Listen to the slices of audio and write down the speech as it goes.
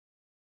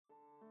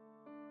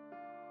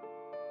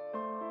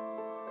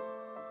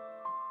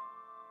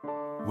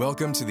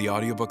Welcome to the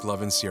Audiobook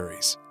Lovin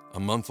series, a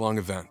month-long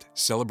event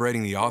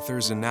celebrating the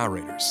authors and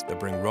narrators that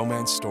bring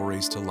romance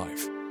stories to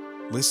life.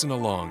 Listen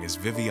along as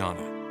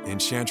Viviana,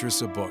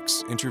 enchantress of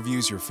books,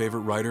 interviews your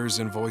favorite writers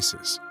and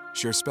voices,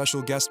 share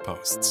special guest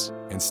posts,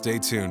 and stay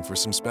tuned for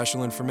some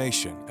special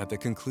information at the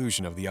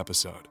conclusion of the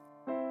episode.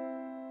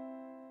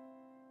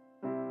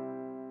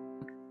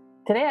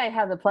 Today, I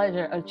have the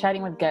pleasure of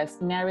chatting with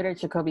guest narrator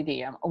Jakobi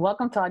Diem.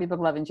 Welcome to Audiobook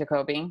Lovin,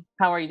 Jakobi.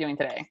 How are you doing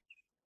today?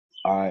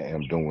 I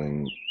am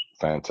doing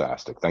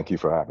fantastic. Thank you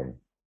for having me.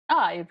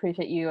 I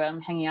appreciate you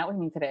hanging out with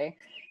me today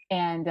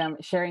and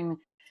sharing,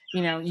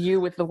 you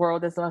with the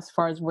world as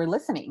far as we're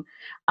listening.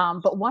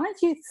 But why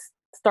don't you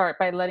start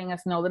by letting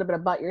us know a little bit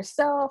about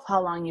yourself,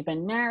 how long you've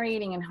been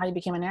narrating, and how you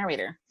became a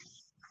narrator?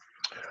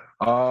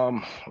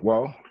 I've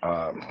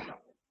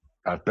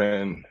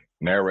been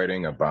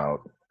narrating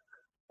about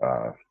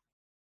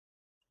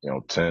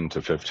 10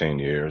 to 15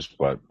 years,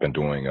 but been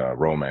doing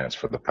romance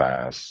for the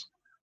past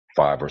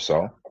 5 or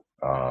so.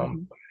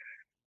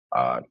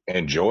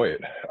 Enjoy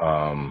it.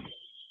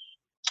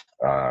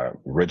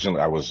 Originally,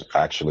 I was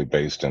actually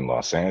based in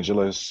Los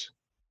Angeles.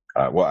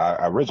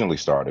 I originally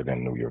started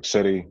in New York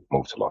City,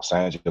 moved to Los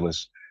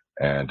Angeles,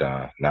 and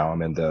now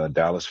I'm in the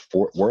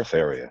Dallas-Fort Worth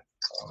area,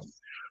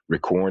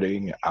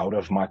 recording out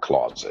of my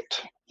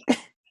closet.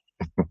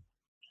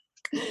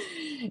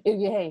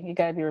 Hey, you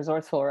gotta be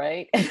resourceful,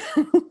 right?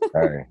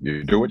 Hey,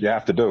 you do what you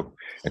have to do.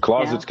 And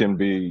closets can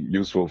be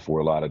useful for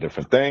a lot of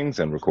different things,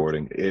 and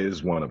recording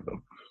is one of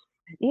them.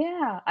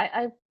 Yeah,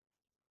 I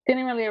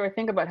didn't really ever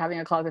think about having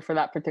a closet for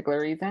that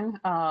particular reason.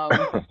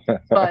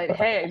 But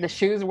hey, the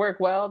shoes work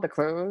well, the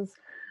clothes,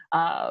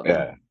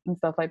 and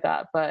stuff like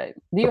that. But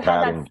do you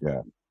have padding,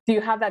 that? Do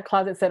you have that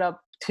closet set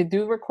up to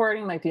do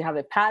recording? Like, do you have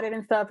it padded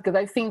and stuff? Because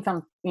I've seen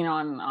some,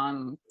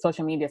 on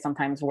social media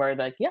sometimes where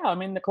like, yeah,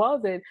 I'm in the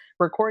closet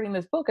recording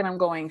this book, and I'm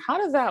going, how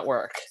does that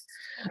work?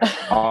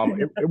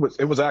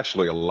 It was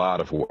actually a lot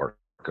of work.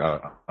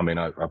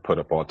 I put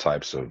up all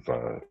types of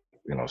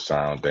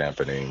sound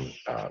dampening,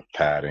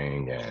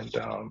 padding, and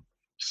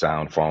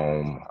sound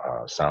foam,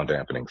 sound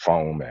dampening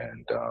foam,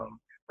 and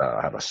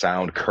I have a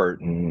sound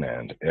curtain,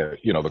 and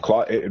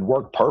it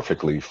worked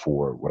perfectly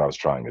for what I was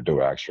trying to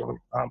do, actually.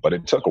 But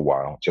it took a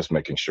while, just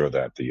making sure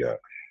that the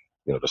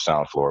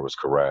sound floor was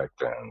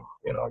correct, and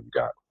you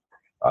got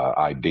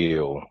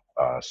ideal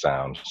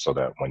sound, so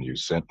that when you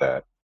sent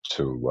that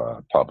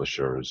to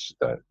publishers,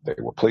 that they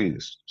were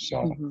pleased.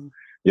 So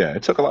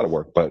it took a lot of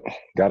work, but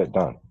got it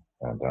done,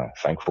 and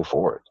thankful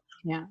for it.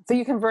 Yeah. So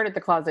you converted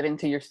the closet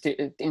into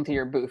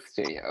your booth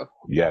studio.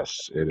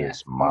 Yes, it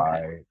is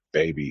my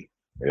baby.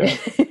 Yeah.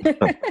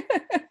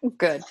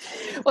 Good.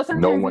 Well,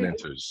 sometimes no one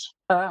enters.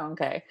 Oh,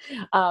 okay.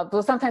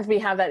 Well, sometimes we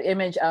have that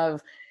image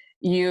of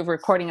you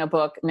recording a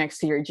book next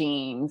to your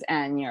jeans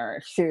and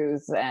your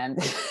shoes,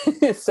 and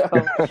so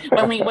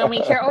when we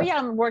hear, oh yeah,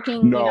 I'm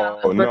working. No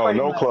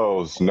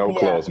clothes,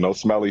 clothes, no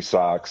smelly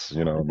socks.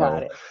 None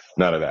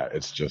of that.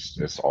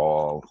 It's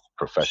all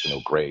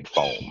professional grade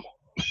foam.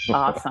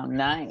 Awesome,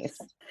 nice.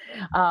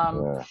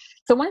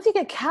 So once you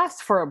get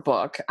cast for a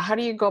book, how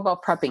do you go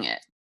about prepping it?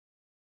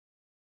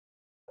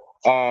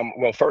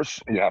 Well,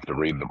 first you have to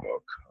read the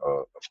book,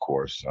 of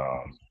course.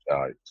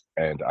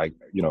 And I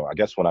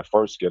guess when I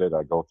first get it,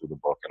 I go through the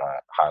book and I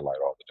highlight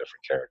all the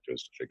different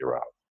characters to figure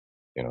out,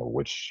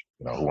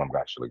 who I'm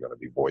actually going to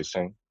be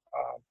voicing.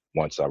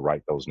 Once I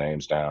write those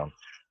names down,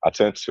 I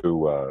tend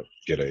to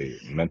get a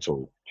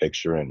mental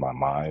picture in my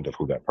mind of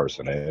who that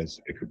person is.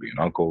 It could be an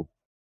uncle,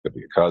 could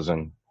be a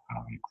cousin,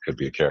 could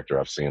be a character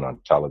I've seen on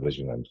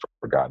television and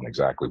forgotten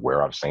exactly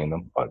where I've seen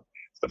them, but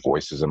the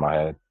voice is in my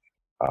head.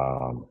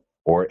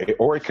 Or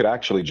it could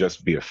actually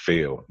just be a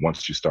feel.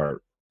 Once you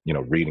start,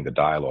 reading the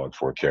dialogue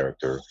for a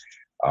character,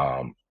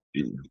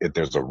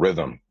 there's a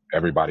rhythm.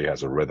 Everybody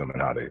has a rhythm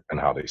in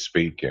how they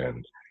speak,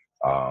 and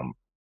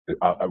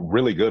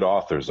really good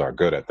authors are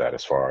good at that.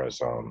 As far as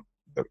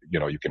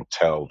you can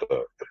tell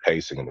the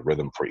pacing and the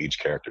rhythm for each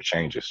character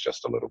changes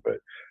just a little bit.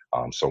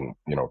 So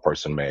a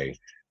person may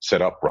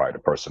sit upright, a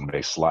person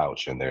may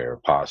slouch in their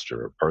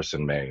posture,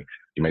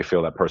 you may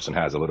feel that person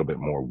has a little bit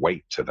more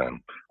weight to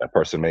them. That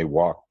person may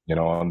walk,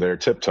 on their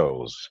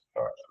tiptoes.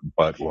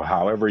 But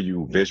however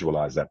you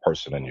visualize that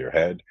person in your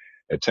head,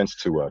 it tends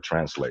to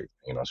translate,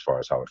 as far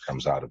as how it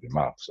comes out of your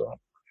mouth. So,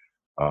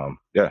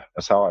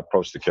 that's how I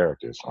approach the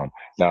characters.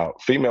 Now,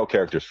 female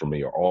characters for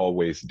me are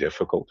always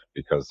difficult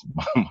because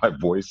my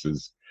voice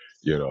is,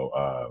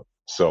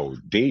 so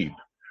deep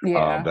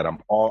that I'm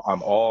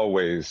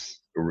always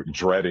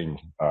dreading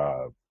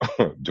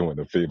doing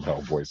the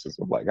female voices.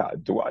 I'm like,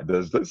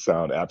 does this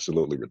sound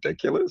absolutely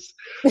ridiculous?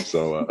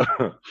 So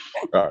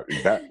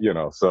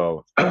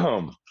so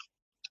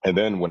and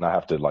then when I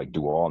have to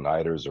do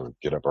all-nighters or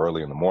get up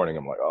early in the morning,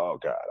 I'm like, oh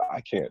God, I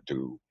can't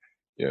do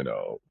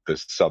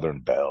this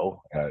Southern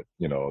Belle at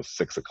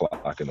 6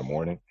 o'clock in the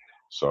morning.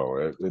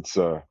 So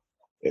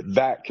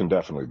that can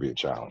definitely be a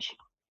challenge.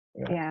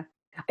 Yeah.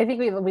 I think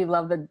we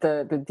love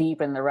the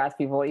deep and the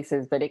raspy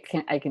voices, but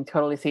I can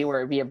totally see where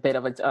it'd be a bit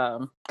of a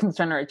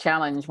concern or a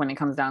challenge when it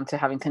comes down to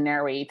having to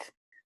narrate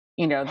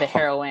the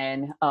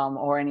heroine,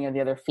 or any of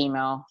the other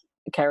female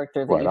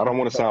characters that Right. you I have don't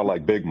want to to sound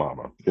like Big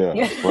Mama. Yeah.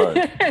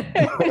 Right.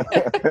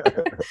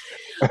 play.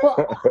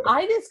 Well,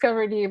 I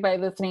discovered you by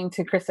listening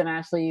to Kristen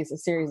Ashley's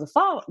series of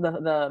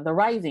the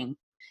Rising,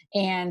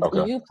 and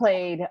Okay. you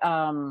played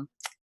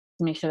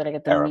make sure that I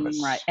get the name right.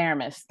 Aramis.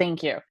 Aramis,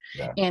 thank you.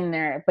 Yeah. In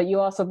there, but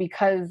you also,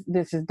 because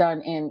this is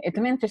done it's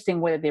an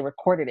interesting way that they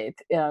recorded it.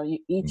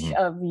 Each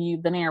of you,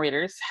 the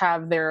narrators,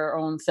 have their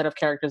own set of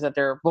characters that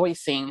they're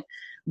voicing,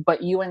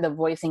 but you end up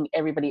voicing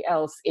everybody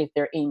else if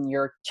they're in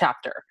your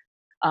chapter.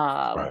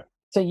 Right.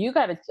 So you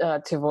got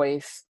to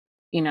voice,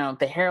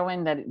 the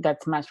heroine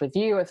that's matched with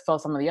you, as well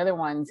as some of the other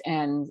ones,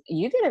 and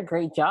you did a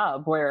great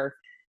job. Where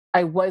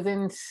I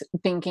wasn't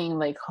thinking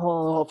like,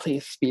 oh,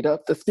 please speed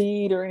up the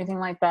speed or anything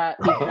like that,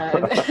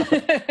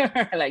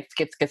 because like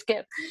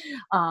skip.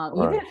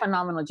 You did a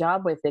phenomenal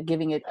job with it,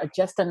 giving it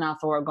just enough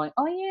where we're going,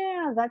 oh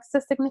yeah, that's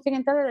the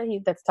significant other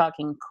that's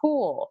talking.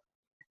 Cool.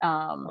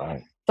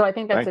 Right. So I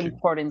think that's Thank you.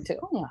 important too.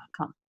 Oh yeah,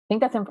 come. I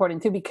think that's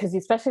important too, because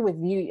especially with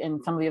you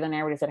and some of the other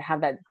narrators that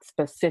have that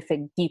specific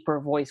deeper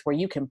voice where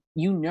you can,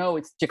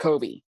 it's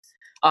Jakobi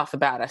off the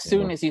bat as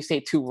soon as you say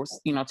two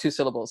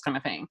syllables kind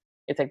of thing.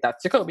 It's like,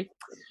 that's Jakobi,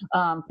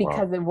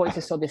 because the voice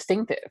is so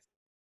distinctive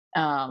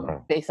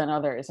based on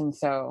others. And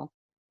so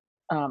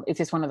it's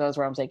just one of those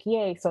where I was like,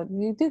 yay, so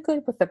you do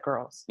good with the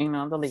girls,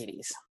 the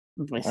ladies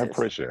voices. I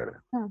appreciate it.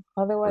 Yeah.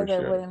 Otherwise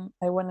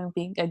I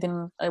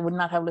would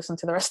not have listened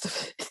to the rest of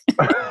it.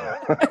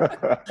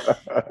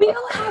 We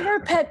all have our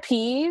pet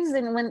peeves,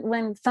 and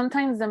when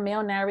sometimes the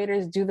male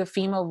narrators do the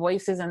female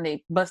voices and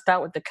they bust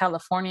out with the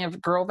California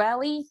Girl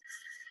Valley,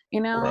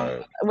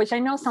 which I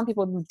know some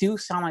people do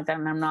sound like that,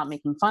 and I'm not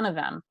making fun of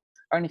them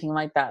or anything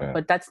like that,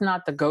 but that's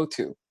not the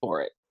go-to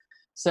for it.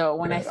 So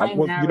when I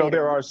find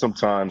there are some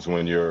times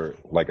when you're,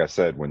 like I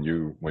said, when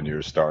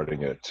you're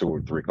starting at 2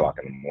 or 3 o'clock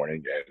in the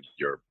morning and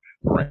your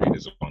brain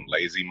is on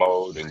lazy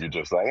mode and you're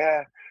just like,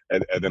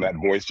 and then that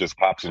voice just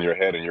pops in your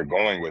head and you're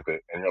going with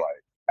it, and you're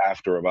like,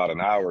 after about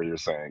an hour, you're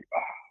saying,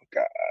 oh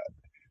God,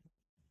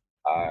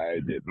 I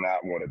did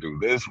not want to do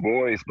this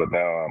voice, but now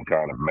I'm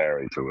kind of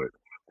married to it,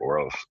 or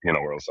else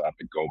I have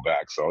to go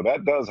back. So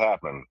that does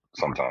happen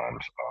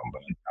sometimes,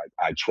 but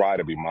I try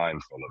to be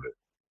mindful of it,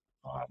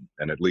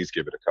 and at least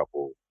give it a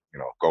couple,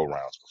 go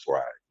rounds before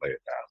I lay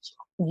it down. So.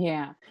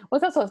 Yeah.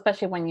 Well, it's also,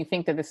 especially when you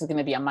think that this is going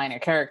to be a minor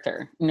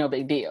character, no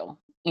big deal,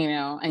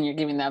 and you're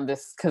giving them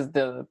this, because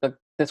the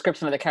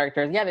description of the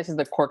character is, this is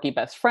the quirky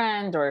best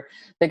friend or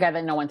the guy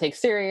that no one takes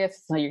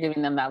serious. So you're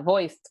giving them that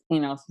voice,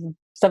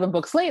 7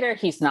 books later,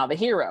 he's now the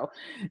hero,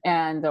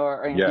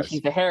 or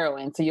she's the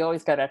heroine. So you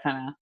always got to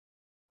kind of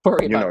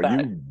worry about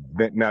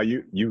that. Now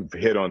you've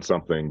hit on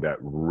something that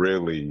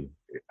really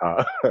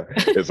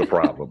is a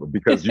problem,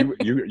 because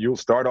you'll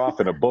start off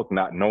in a book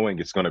not knowing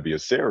it's going to be a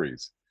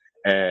series,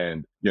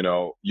 and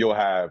you'll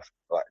have,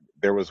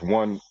 there was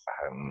one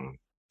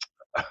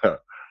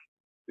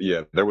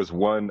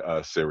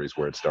series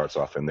where it starts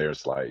off and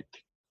there's like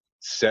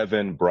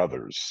 7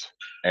 brothers,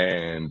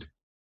 and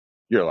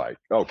you're like,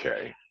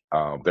 okay,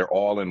 they're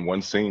all in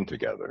one scene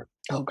together.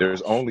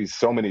 There's only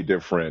so many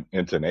different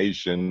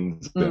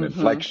intonations and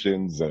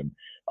inflections and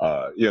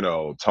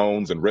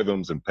tones and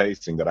rhythms and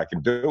pacing that I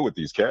can do with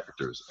these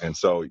characters. And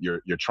so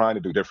you're trying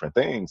to do different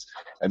things,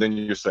 and then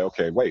you say,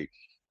 okay, wait,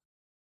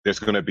 there's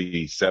going to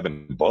be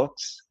 7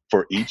 books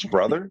for each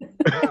brother.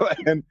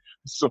 And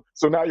so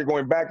now you're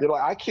going back, you're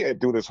like, I can't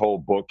do this whole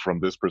book from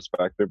this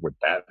perspective with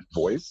that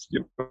voice.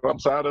 I'm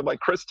sounding like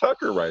Chris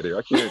Tucker right here.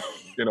 I can't,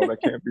 that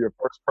can't be a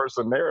first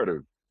person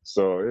narrative.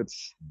 So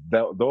it's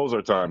those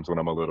are times when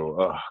I'm a little,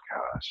 oh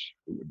gosh,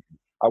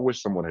 I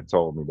wish someone had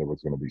told me there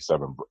was going to be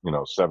 7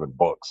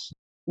 books.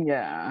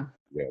 Yeah.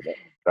 Yeah,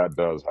 that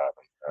does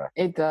happen. Yeah.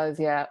 It does.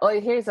 Yeah. Well,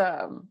 here's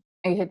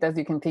it does.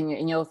 You continue,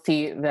 and you'll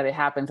see that it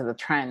happens as a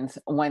trend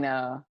when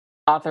a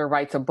author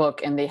writes a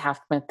book and they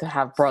have to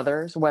have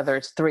brothers, whether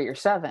it's 3 or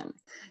 7,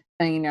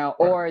 and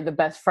or the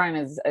best friend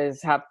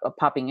is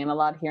popping in a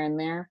lot here and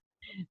there.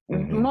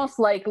 Most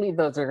likely,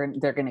 they're going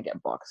to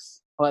get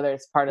books, whether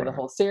it's part of the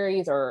whole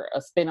series or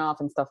a spin-off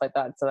and stuff like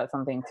that. So that's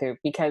something too,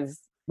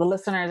 because the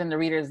listeners and the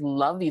readers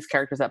love these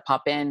characters that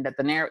pop in that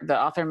the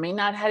author may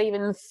not have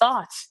even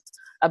thought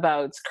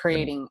about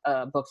creating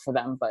a book for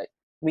them, but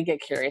we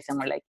get curious and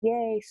we're like,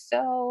 yay,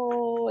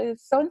 so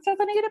is so-and-so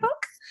going to get a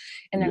book?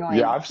 And they're going,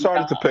 yeah, I've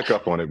started to pick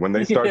up on it when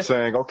they start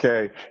saying,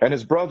 okay, and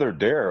his brother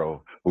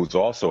Daryl, who's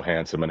also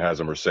handsome and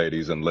has a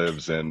Mercedes and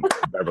lives in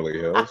Beverly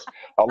Hills,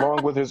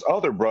 along with his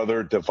other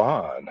brother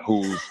Devon,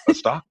 who's a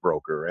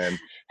stockbroker and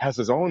has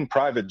his own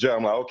private jet.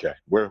 I'm like, okay,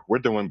 we're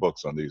doing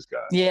books on these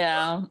guys.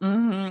 Yeah.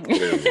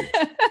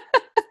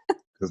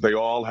 Because they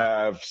all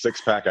have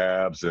 6-pack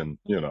abs and,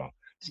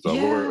 so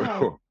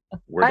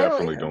we're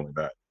definitely doing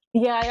that.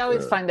 Yeah, I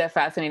always find that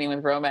fascinating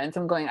with romance. I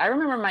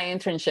remember my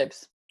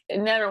internships. It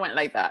never went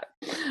like that.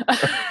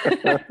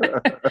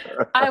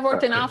 I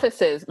worked in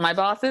offices. My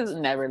bosses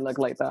never looked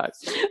like that.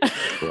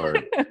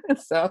 Right.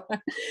 So,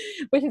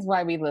 which is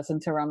why we listen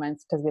to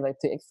romance, because we like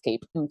to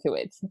escape into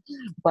it.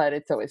 But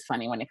it's always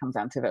funny when it comes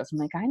down to those. I'm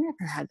like, I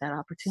never had that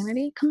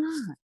opportunity. Come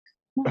on.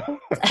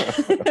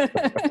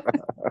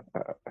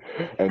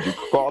 And you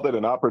called it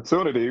an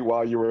opportunity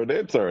while you were an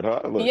intern,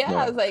 huh? Look, Yeah, I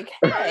man. was like,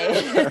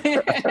 hey.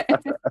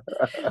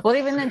 Well,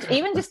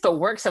 even just to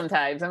work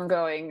sometimes, I'm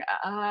going,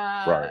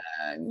 Right,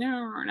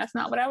 no, that's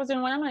not what I was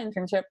doing when I'm an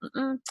internship.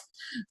 Fun.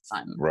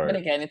 But right.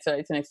 again, it's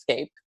an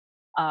escape.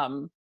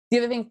 The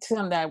other thing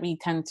too that we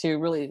tend to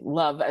really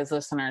love as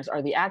listeners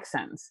are the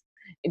accents.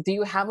 Do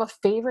you have a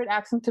favorite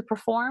accent to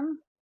perform?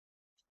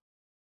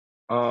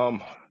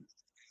 Um,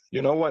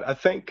 you know what? I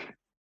think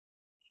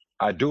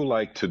I do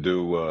like to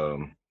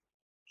do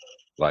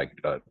like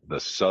the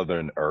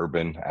southern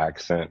urban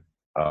accent.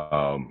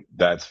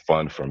 That's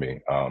fun for me.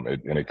 And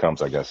it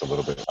comes, I guess, a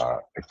little bit.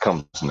 It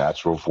comes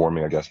natural for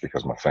me, I guess,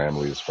 because my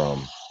family is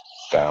from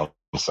down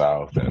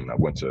south, and I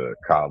went to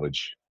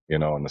college,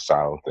 in the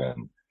south,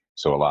 and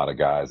so a lot of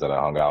guys that I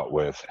hung out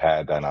with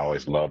had that, and I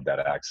always loved that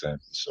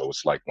accent. So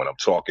it's like when I'm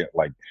talking,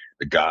 like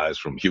the guys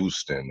from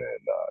Houston,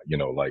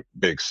 and like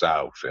Big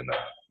South, and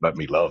 "Let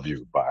Me Love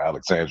You" by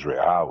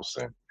Alexandria House,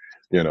 and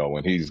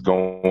when he's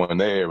going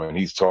there and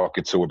he's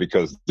talking to her,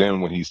 because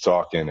then when he's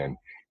talking and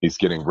he's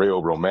getting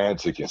real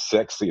romantic and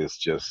sexy, it's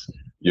just,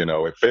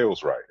 it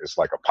feels right. It's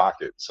like a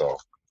pocket. So,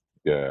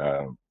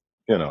 yeah,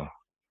 you know,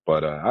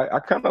 but I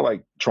kind of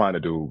like trying to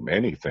do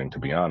anything, to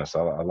be honest.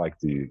 I like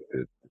the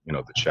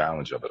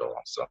challenge of it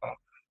all. So,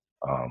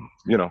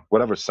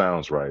 whatever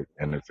sounds right.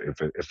 And if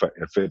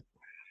it,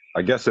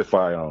 I guess if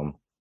I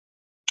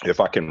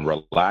can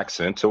relax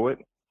into it,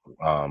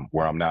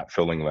 where I'm not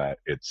feeling that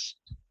it's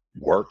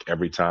work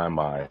every time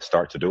I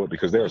start to do it,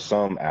 because there are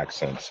some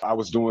accents. I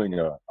was doing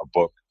a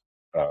book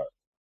uh,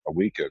 a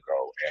week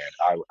ago,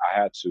 and I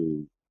had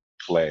to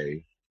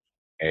play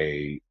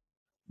a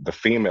the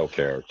female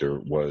character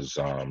was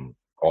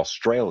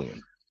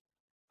Australian,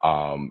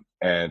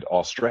 and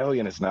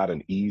Australian is not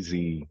an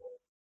easy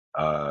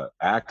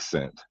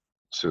accent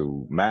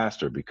to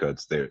master,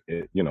 because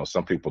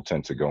some people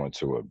tend to go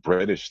into a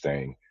British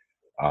thing,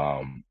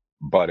 um,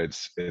 but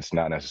it's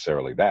not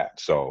necessarily that.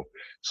 So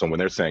when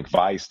they're saying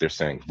vice, they're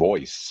saying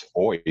voice,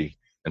 oi,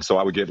 and so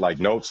I would get like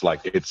notes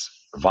like it's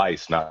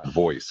vice, not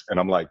voice, and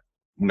I'm like,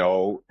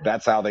 no,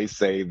 that's how they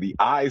say the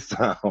I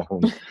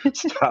sound.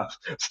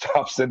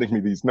 Stop sending me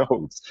these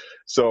notes.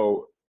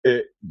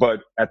 But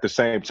at the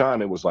same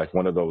time, it was like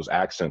one of those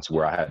accents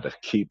where I had to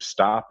keep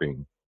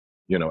stopping,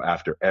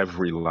 after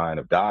every line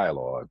of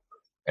dialogue,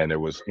 and it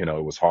was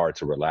hard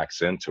to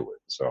relax into it.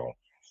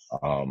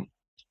 Um,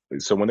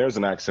 so when there's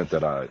an accent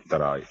that I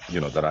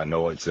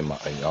know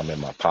I'm in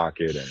my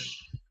pocket and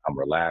I'm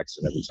relaxed,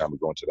 and every time we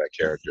go into that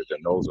character, then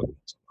those are the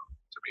ones,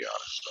 to be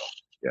honest. So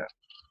yeah,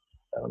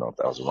 I don't know if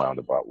that was a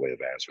roundabout way of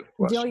answering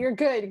the No, question. you're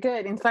good.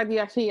 Good. In fact, you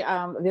actually, the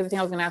other thing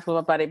I was going to ask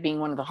about it being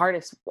one of the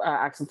hardest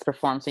accents to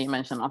perform. So you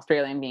mentioned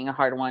Australian being a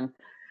hard one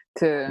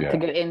to Yeah.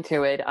 get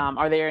into it.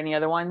 Are there any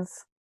other ones?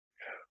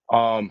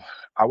 I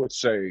would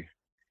say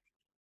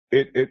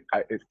it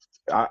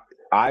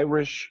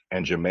Irish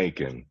and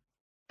Jamaican,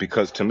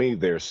 because to me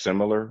they're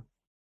similar.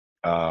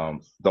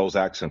 Those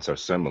accents are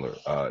similar,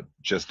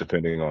 just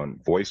depending on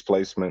voice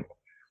placement.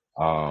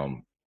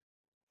 Um,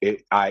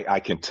 I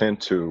can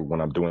tend to, when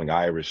I'm doing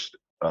Irish,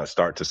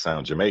 start to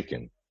sound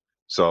Jamaican.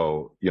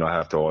 So, I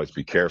have to always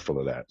be careful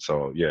of that.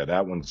 So yeah,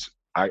 that one's,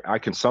 I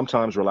can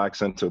sometimes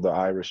relax into the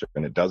Irish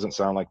and it doesn't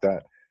sound like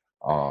that.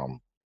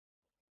 Um,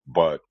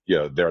 but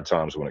yeah, there are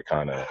times when it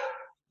kind of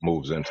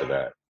moves into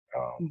that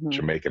Hmm.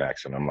 Jamaican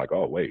accent. I'm like,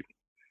 oh wait,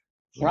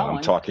 Wrong I'm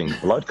one. talking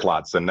blood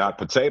clots and not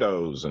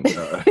potatoes and,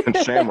 and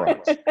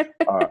shamrocks.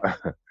 Uh,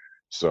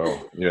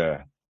 so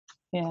yeah,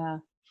 Yeah.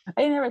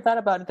 I never thought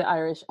about the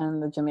Irish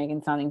and the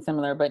Jamaican sounding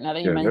similar, but now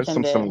that you yeah, there's some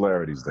mentioned it,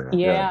 similarities there.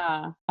 Yeah.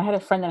 yeah. I had a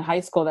friend in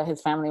high school that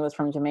his family was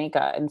from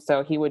Jamaica. And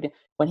so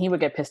when he would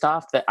get pissed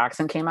off, the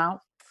accent came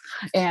out.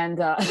 And,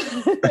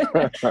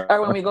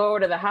 or when we go over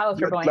to the house,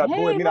 we're Blood going, clot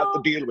boy, hey, me not to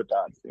mom. deal with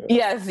that.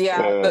 Yes,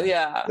 yeah, Yeah.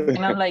 yeah.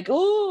 And I'm like,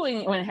 ooh,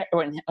 and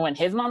when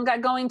his mom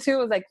got going too,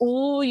 it was like,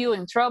 ooh, you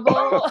in trouble.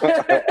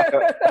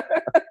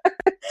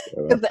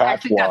 Because the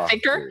accent got Patois.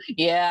 thicker.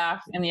 Yeah.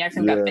 And the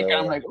accent got thicker.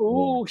 I'm Yeah. like,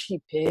 ooh, she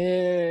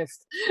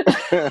pissed.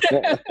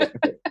 Yeah.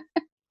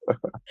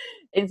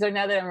 And so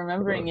now that I'm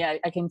remembering, yeah,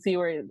 I can see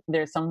where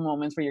there's some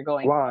moments where you're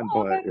going, Blind,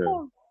 oh, but okay,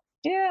 cool.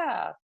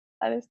 Yeah,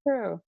 that is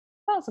true.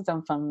 Also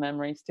some fun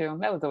memories too.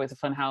 That was always a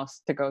fun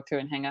house to go to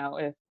and hang out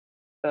with.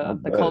 I The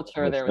bet.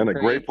 culture there was And a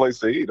great great. place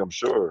to eat, I'm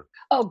sure.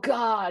 Oh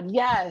God,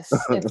 yes.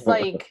 It's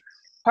like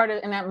part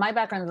of, and my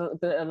background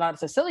is a lot of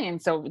Sicilian,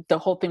 so the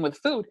whole thing with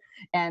food,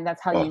 and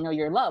that's how you Oh, know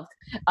you're loved.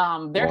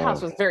 Their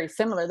house wow. was very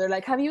similar. They're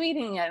like, "Have you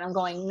eaten yet?" And I'm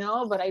going,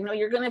 "No, but I know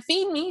you're gonna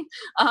feed me."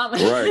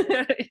 Right.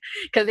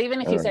 Because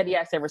even if you Uh, said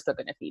yes, they were still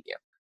gonna feed you.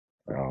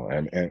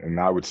 and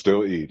I would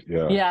still eat.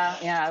 Yeah. Yeah,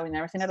 yeah, I would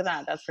never say no to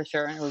that. That's for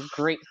sure. And it was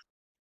great.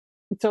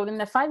 So in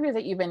the 5 years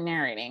that you've been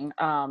narrating,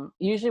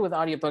 usually with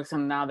audiobooks,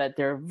 and now that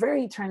they're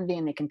very trendy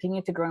and they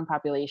continue to grow in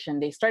population,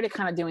 they started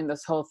kind of doing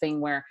this whole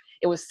thing where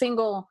it was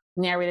single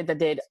narrated that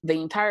did the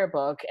entire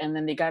book, and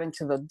then they got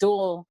into the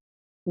dual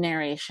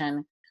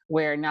narration,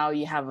 where now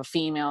you have a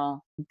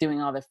female doing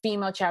all the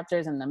female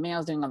chapters and the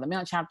males doing all the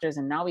male chapters,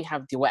 and now we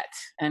have duet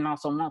and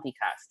also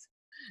multicast.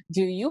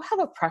 Do you have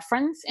a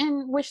preference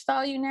in which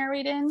style you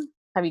narrate in?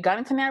 Have you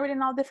gotten to narrate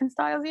in all different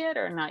styles yet,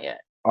 or not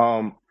yet?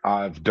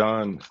 I've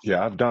done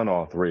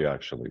all three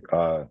actually.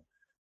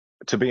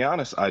 To be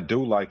honest, I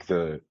do like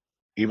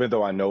even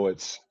though I know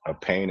it's a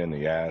pain in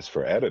the ass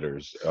for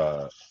editors,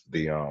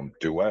 the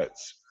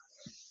duets,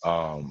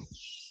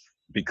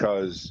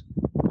 because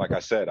like I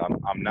said,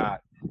 I'm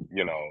not,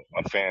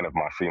 a fan of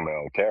my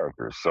female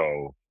characters.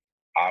 So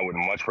I would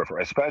much prefer,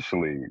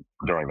 especially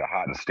during the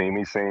hot and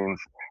steamy scenes,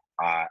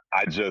 I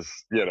just,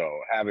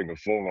 having a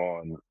full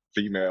on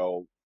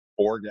female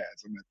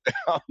orgasm.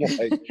 I'm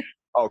like,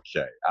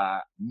 okay,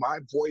 my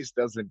voice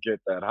doesn't get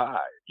that high,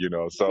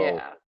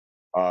 so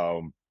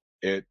Yeah.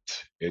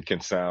 it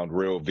can sound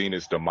real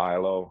Venus de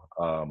Milo.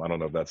 I don't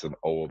know if that's an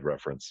old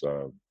reference,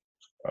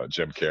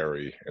 Jim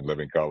Carrey in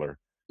Living Color.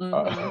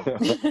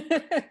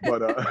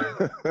 But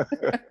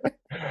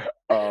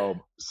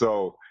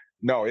so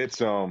no, it's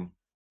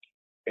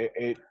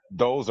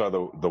those are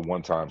the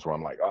one times where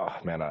I'm like, oh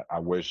man, I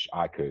wish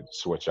I could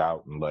switch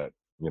out and let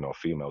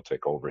female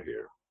take over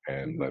here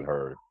and let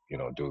her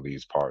do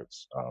these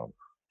parts.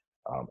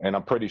 And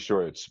I'm pretty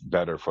sure it's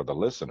better for the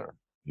listener,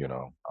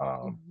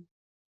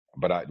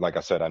 but like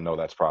I said, I know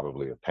that's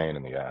probably a pain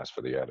in the ass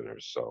for the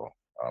editors. So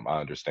I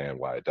understand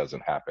why it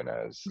doesn't happen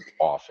as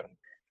often.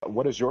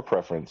 What is your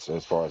preference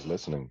as far as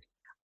listening?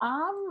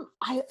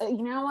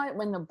 You know what?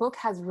 When the book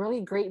has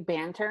really great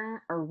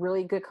banter or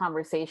really good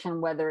conversation,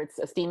 whether it's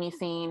a steamy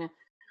scene,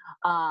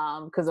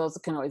 because those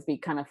can always be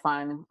kind of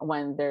fun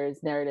when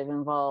there's narrative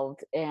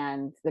involved,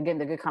 and again,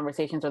 the good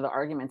conversations or the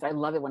arguments. I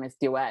love it when it's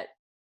duet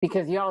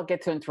because you all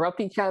get to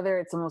interrupt each other.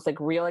 It's almost like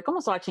real, like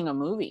almost watching a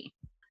movie,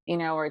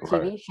 or a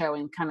TV show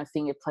and kind of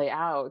seeing it play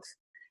out.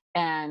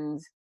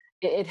 And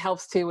it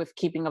helps too with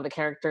keeping all the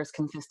characters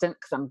consistent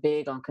because I'm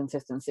big on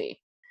consistency.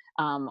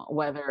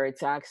 Whether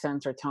it's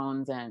accents or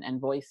tones and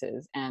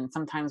voices. And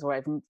sometimes what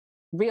I've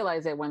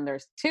realized that when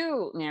there's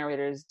two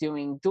narrators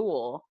doing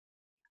dual,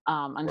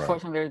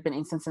 unfortunately, there's been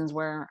instances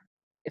where,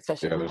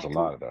 especially there's a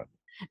lot of that.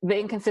 The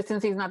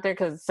inconsistency is not there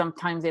because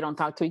sometimes they don't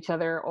talk to each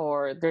other,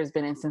 or there's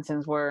been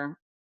instances where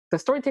the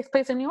story takes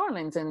place in New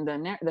Orleans and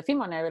the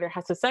female narrator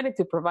has decided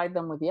to provide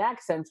them with the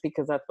accents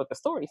because that's what the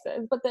story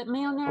says, but the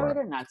male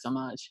narrator, not so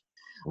much.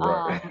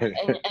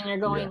 And you're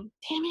going,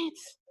 damn it.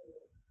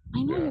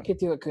 I know you could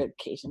do a good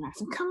Cajun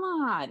accent. Come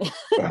on.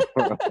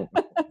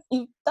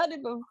 You've done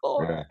it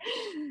before.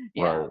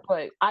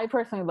 But I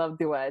personally love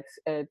duets.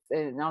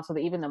 And also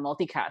even the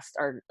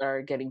multicast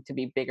are getting to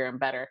be bigger and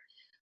better.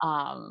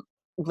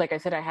 Like I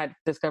said, I had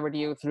discovered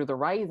you through The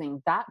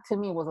Rising. That to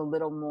me was a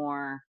little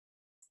more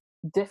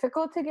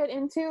difficult to get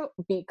into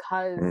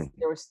because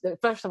there was,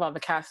 first of all, the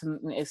cast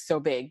is so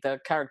big. The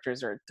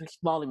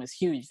volume is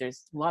huge.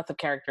 There's lots of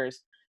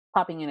characters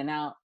popping in and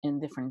out in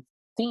different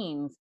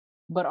scenes.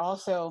 But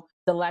also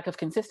the lack of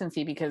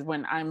consistency, because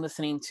when I'm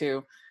listening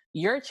to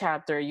your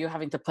chapter, you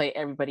having to play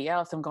everybody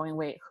else. I'm going,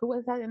 wait, who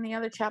was that in the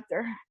other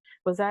chapter?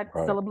 Was that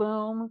Stella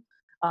Bloom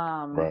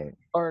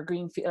or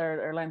Greenfield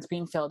or Lance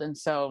Greenfield? And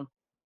so,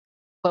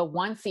 but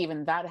once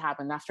even that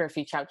happened, after a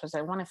few chapters,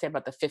 I want to say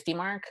about the 50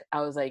 mark,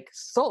 I was like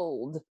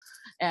sold,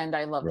 and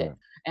I loved it.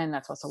 And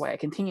that's also why I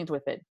continued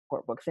with it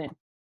 4 books in.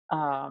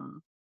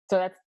 So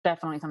that's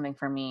definitely something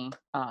for me,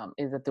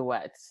 is a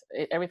duet.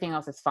 Everything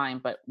else is fine,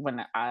 but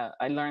when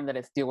I learned that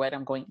it's duet,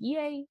 I'm going,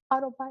 yay,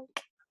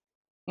 autobike,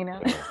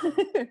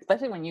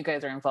 especially when you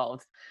guys are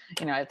involved.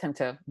 I tend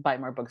to buy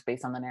more books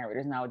based on the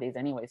narrators nowadays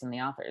anyways than the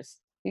authors.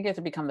 You guys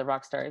have become the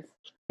rock stars.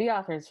 The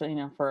authors,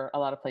 for a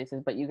lot of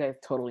places, but you guys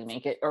totally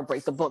make it or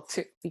break the book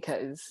too,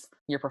 because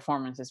your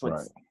performance is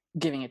what's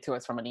giving it to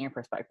us from an ear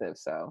perspective.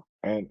 So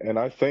and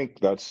I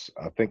think that's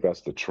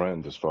the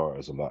trend as far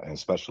as, and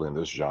especially in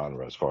this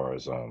genre, as far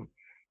as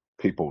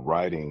people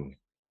writing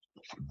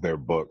their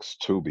books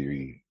to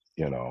be,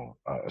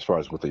 as far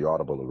as with the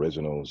Audible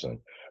originals and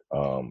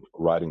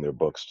writing their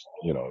books,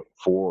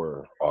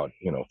 for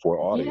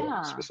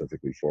audio,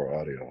 specifically for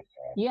audio.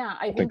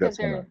 I think that's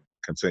going to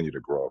continue to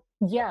grow.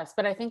 Yes,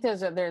 but I think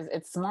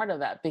it's smart of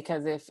that,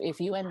 because if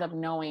you end up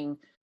knowing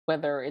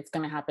whether it's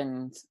going to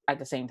happen at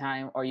the same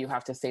time or you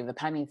have to save the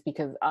pennies,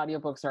 because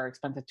audiobooks are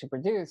expensive to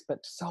produce but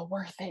so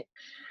worth it,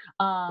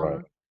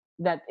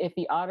 that if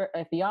the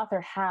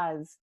author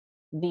has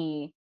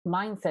the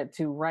mindset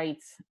to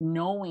write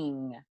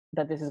knowing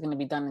that this is going to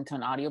be done into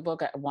an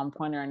audiobook at one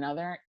point or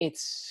another,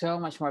 it's so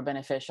much more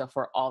beneficial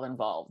for all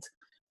involved,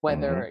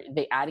 whether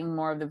they adding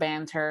more of the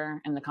banter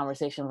and the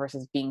conversation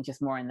versus being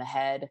just more in the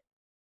head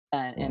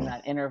and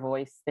that inner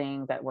voice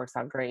thing that works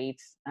out great,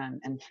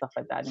 and stuff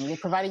like that. And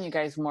providing you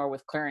guys more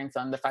with clearance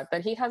on the fact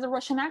that he has a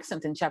Russian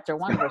accent in chapter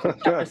 1 versus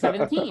chapter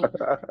 17.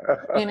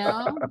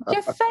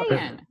 Just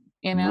saying,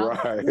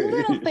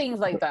 little things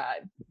like that,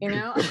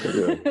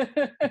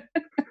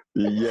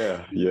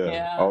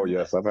 Yeah. Oh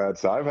yes, I've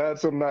had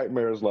some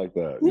nightmares like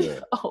that. Yeah.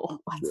 Oh,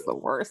 that's the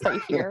worst. I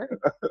hear.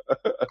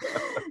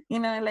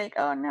 like,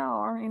 oh no,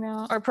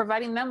 or or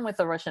providing them with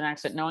a Russian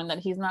accent, knowing that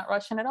he's not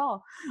Russian at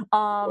all.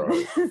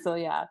 Right. So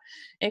yeah,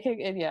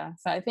 yeah.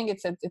 So I think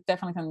it's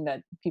definitely something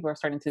that people are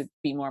starting to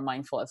be more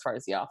mindful as far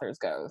as the authors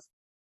goes.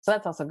 So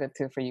that's also good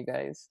too for you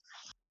guys.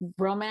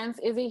 Romance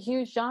is a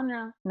huge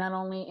genre, not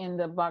only in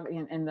the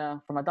in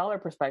the from a dollar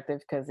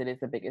perspective because it is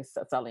the biggest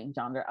selling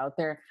genre out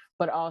there,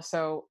 but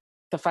also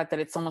the fact that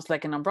it's almost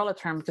like an umbrella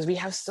term because we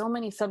have so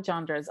many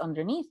subgenres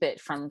underneath it,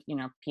 from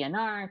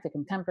PNR to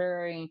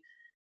contemporary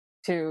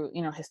to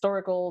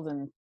historicals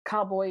and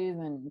cowboys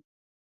and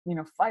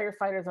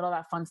firefighters and all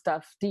that fun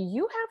stuff. Do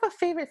you have a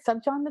favorite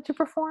subgenre to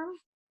perform?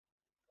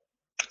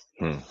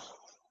 Hmm.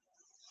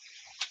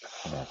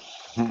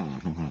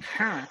 Hmm.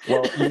 Huh.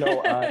 Well,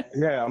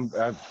 yeah,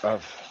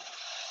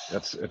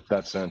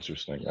 that's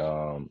interesting.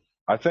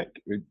 I think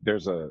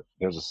there's a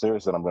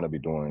series that I'm going to be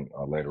doing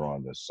later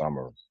on this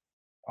summer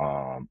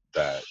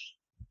that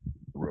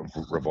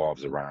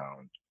revolves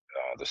around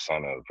the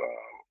son of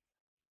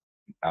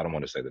I don't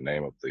want to say the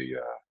name of the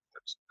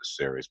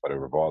series, but it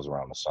revolves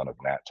around the son of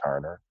Nat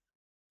Turner,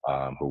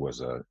 who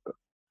was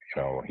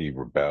he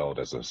rebelled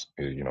as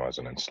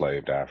an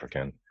enslaved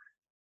African,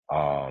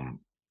 and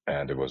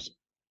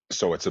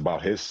it's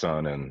about his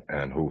son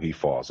and who he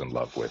falls in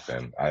love with,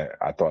 and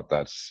I thought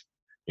that's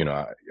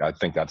I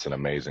think that's an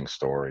amazing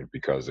story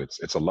because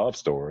it's a love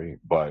story,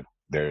 but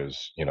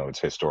there's it's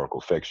historical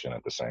fiction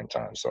at the same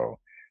time. So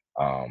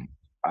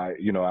I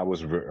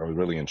was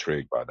really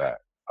intrigued by that.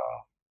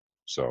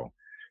 So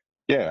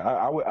yeah,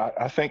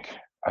 I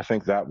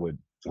think that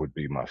would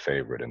be my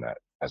favorite in that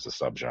as a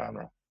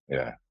subgenre.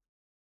 Yeah,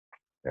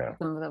 yeah.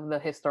 Some of the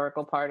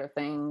historical part of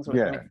things with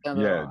Yeah, mixed in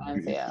the yeah.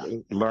 romance. Yeah.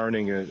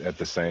 Learning it at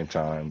the same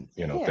time,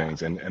 Yeah.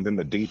 things, and then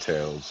the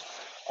details.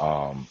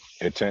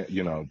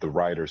 The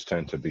writers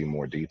tend to be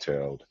more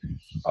detailed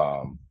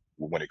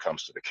when it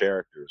comes to the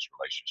characters'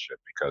 relationship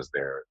because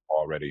they're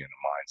already in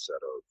the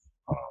mindset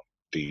of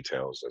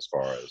details as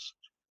far as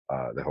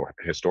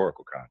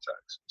historical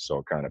context. So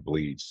it kind of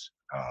bleeds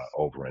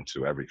over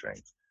into everything.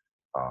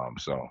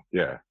 So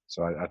yeah,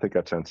 so I think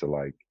I tend to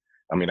like.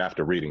 I mean,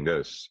 after reading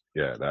this,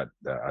 yeah, that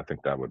I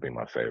think that would be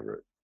my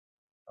favorite.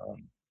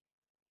 Um,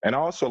 and I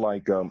also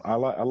like I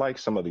like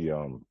some of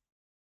the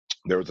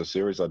there was a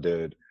series I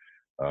did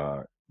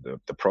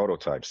the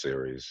prototype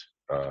series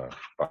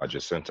by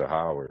Jacinta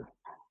Howard.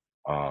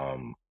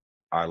 Um,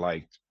 I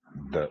liked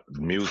the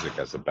music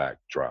as a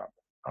backdrop.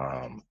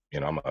 I'm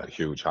a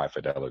huge High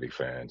Fidelity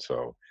fan,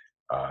 so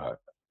uh,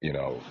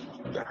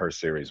 her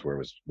series where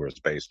it's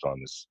based on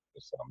this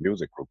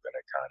music group, and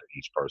it kind of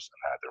each person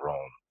had their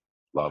own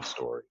love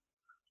story.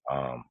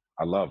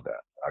 I love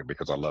that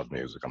because I love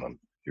music. I'm a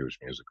huge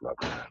music lover.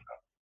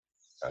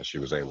 And, she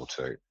was able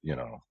to,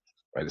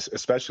 right,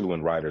 especially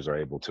when writers are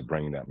able to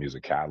bring that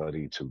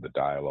musicality to the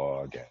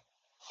dialogue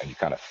and you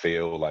kind of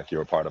feel like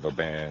you're a part of a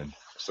band.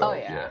 Oh So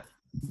yeah, yeah.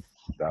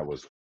 that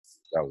was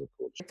that was a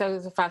cool. It's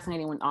always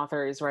fascinating when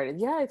authors write it.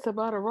 Yeah, it's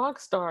about a rock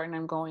star, and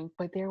I'm going,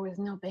 but there was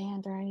no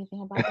band or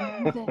anything about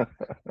the music.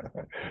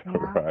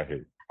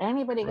 Right,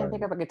 Anybody can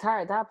pick right, up a guitar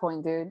at that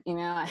point, dude.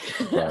 right,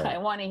 I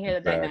want to hear the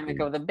dynamic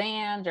exactly. of the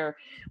band or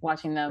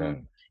watching Yeah,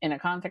 them in a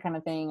concert kind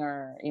of thing,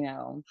 or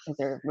if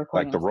they're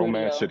recording like in the a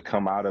romance studio. should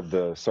come out of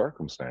the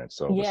circumstance,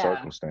 so the Yeah.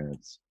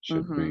 circumstance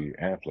should Mm-hmm. be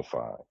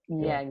amplified.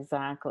 Yeah, Yeah.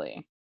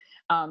 exactly.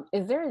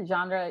 Is there a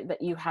genre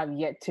that you have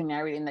yet to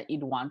narrate and that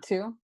you'd want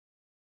to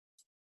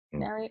Mm.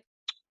 narrate?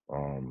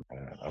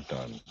 I've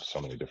done so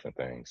many different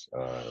things.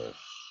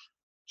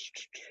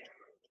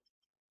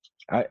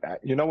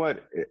 You know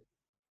what?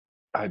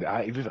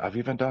 I've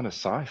even done a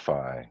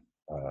sci-fi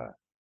uh,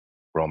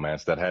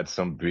 romance that had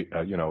some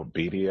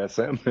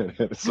BDSM in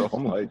it. So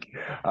I'm like,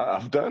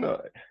 I've done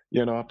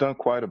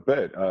quite a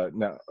bit.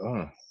 Now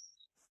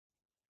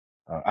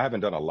I haven't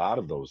done a lot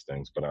of those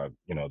things, but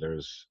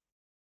there's.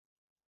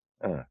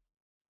 Uh,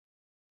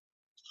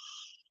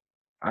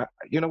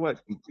 you know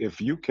what? If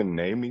you can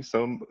name me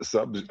some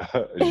sub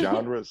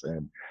genres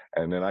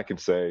and then I can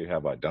say,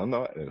 have I done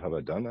that? Have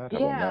I done that?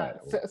 Have I Yeah,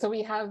 not? so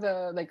we have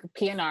the like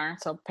PNR,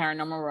 so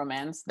paranormal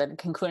romance, that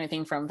can include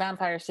anything from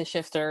vampires to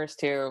shifters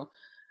to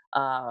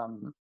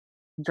um,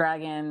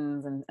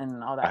 dragons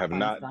and all I that have fun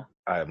not. stuff.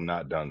 I have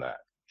not done that.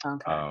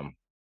 Okay. Um,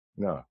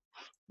 no.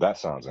 That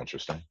sounds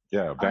interesting.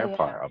 Yeah, Oh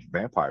yeah, a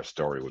vampire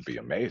story would be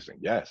amazing.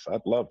 Yes,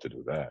 I'd love to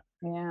do that.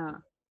 yeah.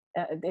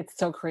 It's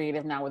so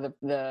creative now with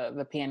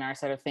the PNR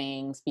side of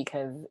things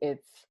because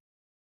it's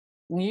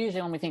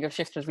usually when we think of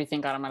shifters, we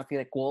think automatically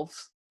like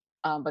wolves,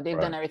 but they've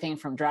done Right. everything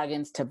from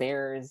dragons to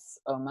bears.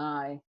 Oh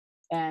my!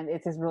 And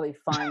it's just really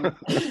fun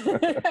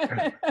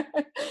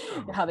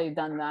how they've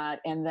done that.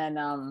 And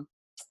then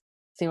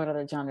see what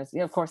other genres.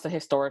 Of course, the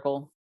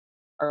historical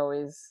are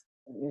always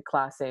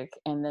classic,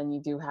 and then you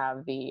do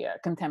have the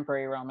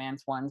contemporary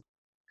romance ones.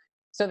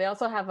 So they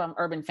also have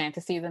urban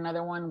fantasy is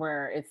another one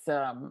where it's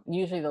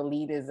usually the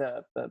lead is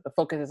the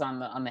focus is on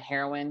the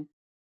heroine.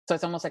 So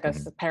it's almost like a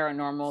Mhm.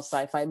 paranormal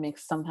sci-fi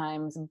mix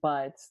sometimes,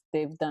 but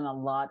they've done a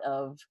lot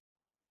of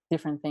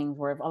different things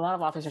where a lot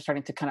of authors are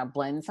starting to kind of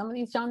blend some of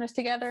these genres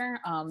together.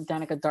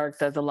 Danica Dark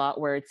does a lot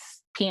where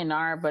it's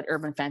PNR but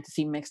urban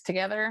fantasy mixed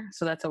together,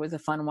 so that's always a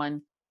fun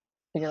one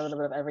to get a little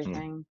bit of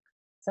everything.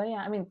 So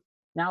yeah, I mean,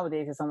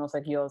 nowadays it's almost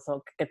like you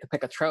also get to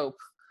pick a trope,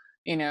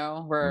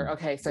 where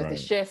okay, so it's a Right.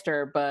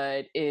 shifter,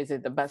 but is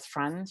it the best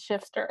friend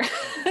shifter?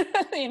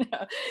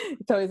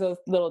 It's always those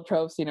little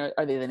tropes.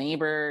 Are they the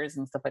neighbors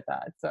and stuff like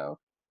that? So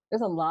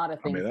there's a lot of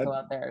I mean things go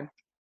out there.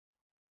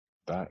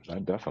 that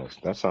definitely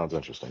that sounds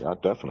interesting.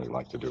 I'd definitely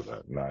like to do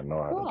that. No, I know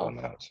I haven't done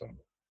Cool. that. So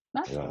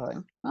That's yeah.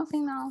 good. Well, see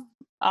now,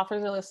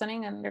 authors are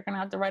listening, and they're gonna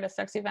have to write a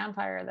sexy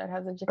vampire that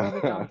has a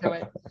Jakobi tone to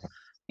it.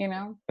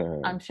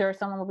 I'm sure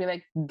someone will be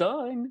like,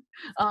 done.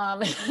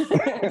 Um,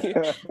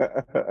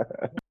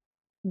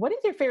 what is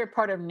your favorite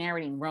part of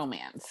narrating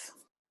romance?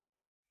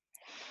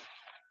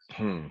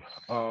 hmm.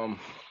 Um.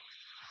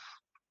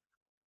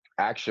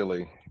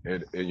 Actually,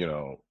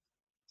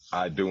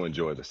 I do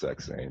enjoy the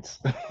sex scenes.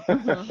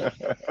 Hmm.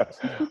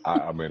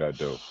 I mean, I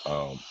do,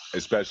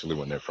 especially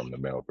when they're from the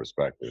male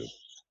perspective.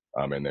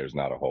 I mean, there's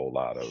not a whole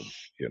lot of,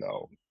 you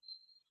know,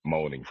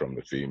 moaning from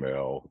the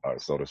female,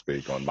 so to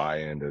speak, on my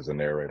end as a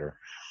narrator.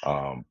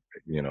 Um,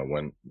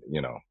 when,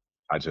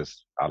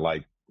 I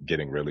like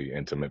getting really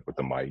intimate with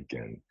the mic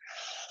and,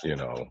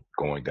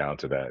 going down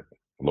to that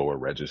lower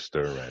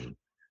register and,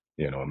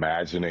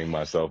 imagining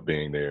myself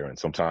being there. And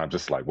sometimes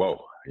it's like,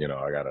 whoa,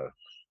 I gotta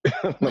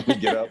let me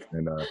get up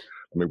and let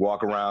me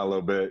walk around a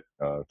little bit,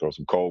 throw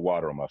some cold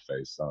water on my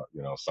face.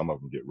 Some of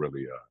them get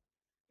really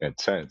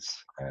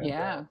intense, and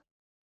Yeah.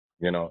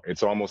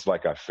 it's almost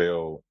like I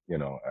feel,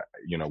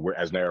 we're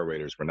as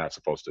narrators, we're not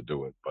supposed to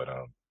do it, but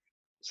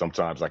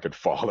sometimes I could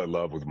fall in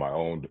love with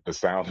the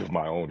sound of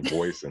my own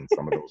voice in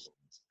some of those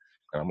things,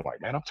 and I'm like,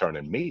 man, I'm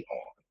turning me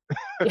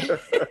on.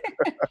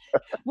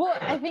 Well,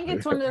 I think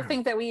it's one of the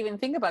things that we even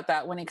think about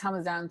that when it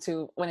comes down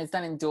to when it's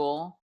done in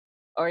dual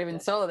or even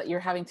solo, that you're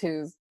having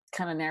to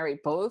kind of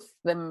narrate both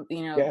them,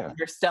 Yeah,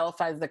 yourself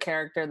as the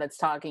character that's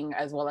talking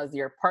as well as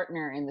your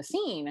partner in the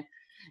scene.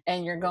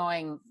 And you're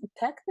going,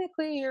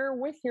 technically you're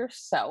with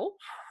yourself.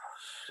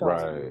 right.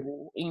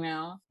 So,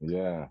 Yeah,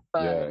 yeah.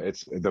 but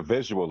It's the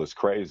visual is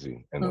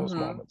crazy in those mhm,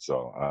 moments.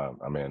 So,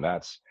 I mean,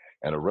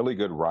 and a really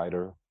good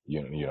writer,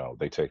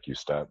 they take you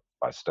step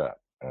by step,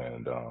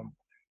 and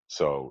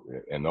so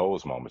in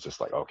those moments,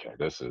 it's like, okay,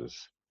 this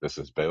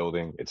is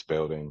building, it's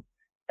building,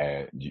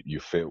 and you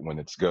feel when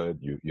it's good.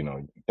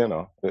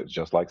 It's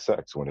just like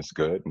sex when it's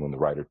good, when the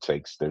writer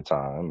takes their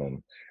time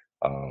and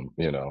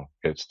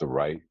hits the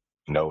right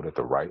note at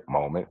the right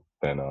moment,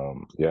 then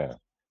yeah,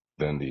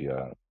 then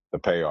the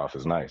payoff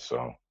is nice.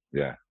 So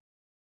yeah.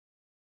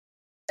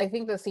 I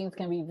think the scenes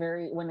can be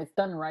very, when it's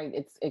done right,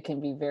 it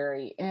can be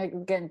very, and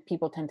again,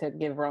 people tend to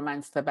give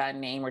romance the bad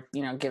name or,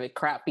 give it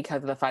crap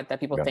because of the fact that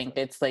people Yeah. think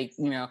it's like,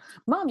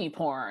 mommy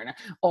porn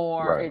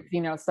or Right.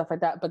 it's, stuff like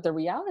that. But the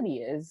reality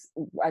is,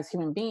 as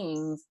human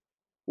beings,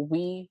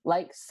 we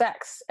like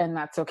sex and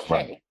that's Right.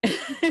 okay,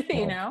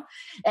 Right.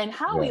 and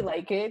how we Yeah.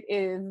 like it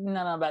is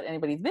none about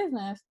anybody's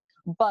business,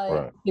 but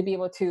Right. to be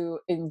able to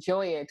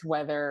enjoy it,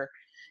 whether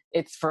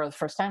it's for the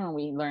first time when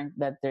we learn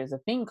that there's a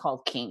thing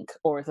called kink,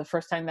 or it's the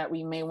first time that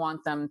we may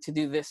want them to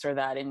do this or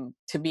that, and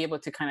to be able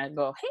to kind of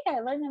go, hey, I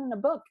learned that in a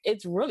book,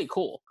 it's really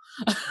cool.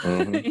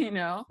 Hmm. you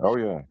know Oh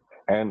yeah.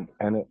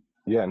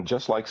 Yeah, and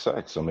just like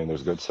sex, I mean,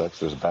 there's good sex,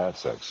 there's bad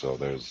sex. So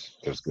there's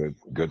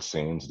good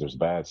scenes, there's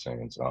bad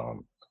scenes.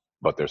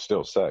 But there's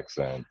still sex,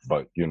 and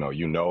but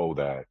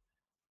that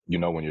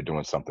when you're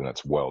doing something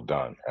that's well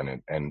done,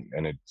 and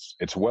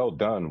it's well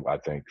done. I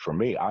think for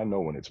me, I know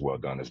when it's well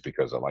done is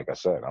because, like I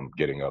said, I'm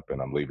getting up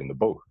and I'm leaving the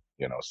booth.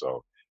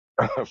 So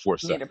for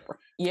a need a second,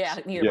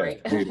 need a yeah,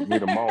 break.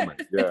 need a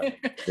moment. Yeah,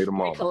 need a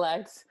moment.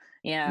 Recollect.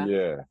 Yeah.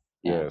 Yeah,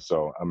 Yeah. yeah.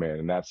 So I mean,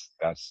 and that's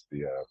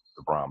the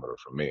barometer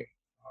for me,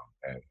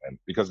 and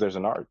because there's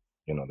an art,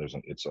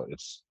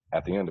 it's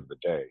at the end of the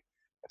day,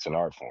 it's an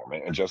art form,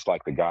 and just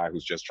like the guy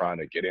who's just trying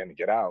to get in and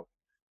get out,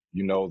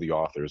 the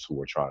authors who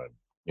are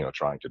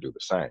trying to do the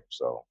same.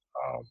 So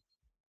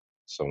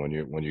when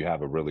you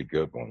have a really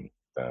good one,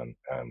 then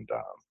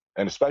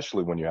and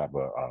especially when you have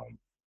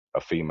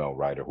a female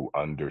writer who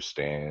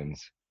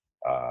understands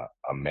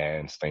a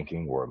man's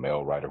thinking, or a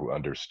male writer who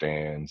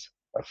understands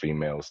a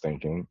female's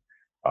thinking,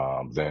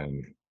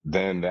 then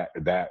that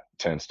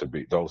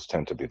those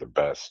tend to be the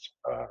best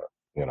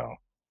you know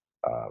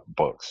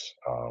books.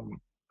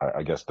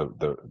 I guess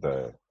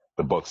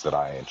the books that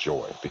I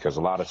enjoy, because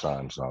a lot of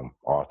times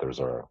authors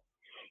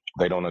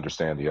they don't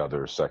understand the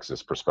other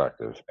sex's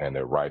perspective, and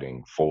they're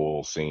writing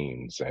full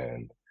scenes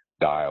and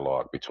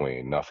dialogue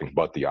between nothing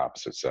but the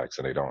opposite sex,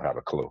 and they don't have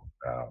a clue,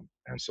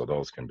 and so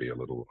those can be a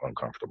little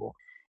uncomfortable.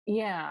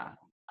 Yeah,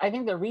 I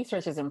think the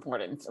research is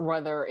important,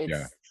 whether Yeah.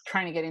 it's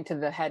trying to get into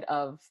the head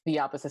of the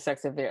opposite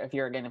sex, if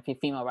you're again, if you're a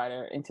female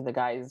writer, into the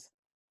guy's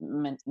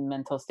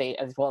mental state,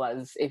 as well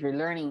as if you're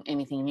learning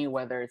anything new,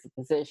 whether it's a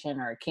position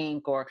or a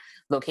kink or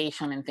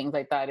location and things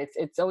like that.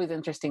 It's always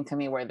interesting to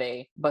me where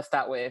they bust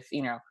out with,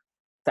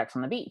 sex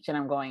on the beach, and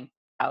I'm going,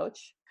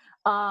 ouch.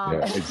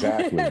 Yeah,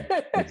 exactly.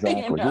 You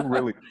Exactly. know,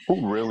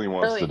 Who really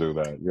wants to really. do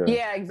that? Yeah.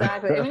 Yeah,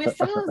 exactly. I mean, it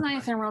sounds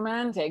nice and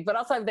romantic, but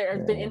also there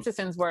have been Yeah.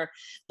 instances where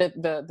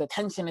the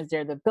tension is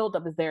there, the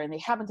buildup is there, and they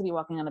happen to be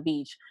walking on a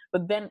beach.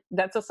 But then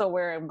that's also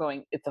where I'm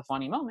going. It's a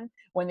funny moment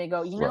when they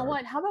go, you know Right.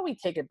 what? How about we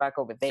take it back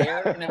over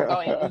there? And I'm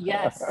going,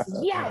 yes,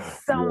 yes, Yeah.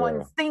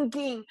 someone's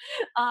thinking.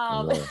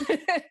 Um,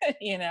 Yeah.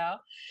 you know,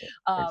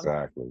 um,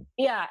 Exactly.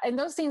 yeah, and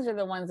those things are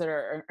the ones that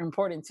are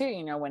important too.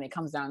 When it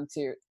comes down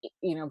to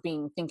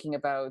being thinking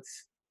about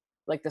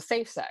like the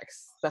safe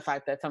sex, the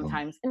fact that Mm.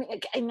 sometimes, and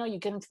I know you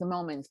get into the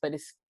moments, but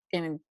it's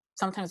and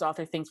sometimes the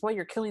author thinks, well,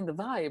 you're killing the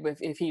vibe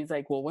if he's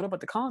like, well, what about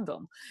the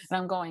condom? And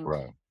I'm going,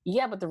 Right.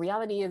 yeah, but the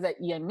reality is that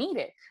you need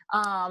it.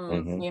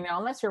 Hmm.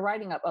 Unless you're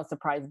writing a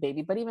surprise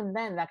baby, but even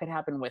then, that could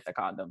happen with a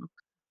condom.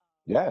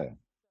 Yeah.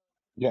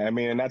 Yeah. I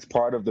mean, and that's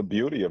part of the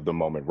beauty of the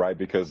moment, right?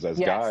 Because as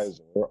Yes.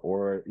 guys,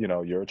 or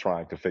you're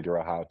trying to figure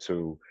out how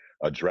to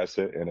address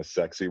it in a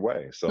sexy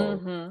way. So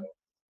Hmm.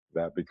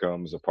 that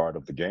becomes a part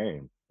of the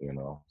game.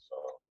 So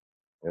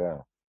yeah.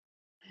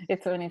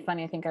 It's really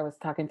funny. I think I was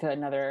talking to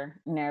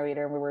another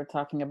narrator. We were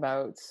talking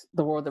about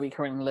the world that we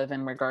currently live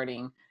in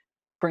regarding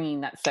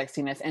bringing that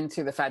sexiness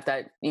into the fact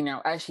that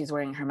as she's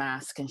wearing her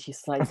mask and she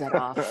slides that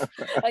off,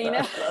 you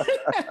know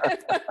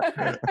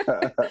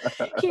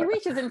he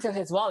reaches into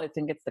his wallet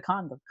and gets the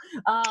condom,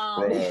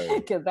 Right.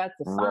 because that's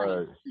a sign.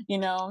 Right. you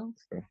know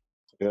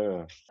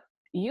Yeah.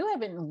 you have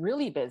been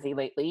really busy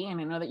lately,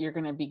 and I know that you're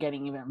going to be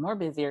getting even more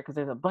busier because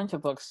there's a bunch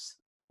of books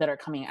that are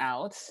coming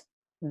out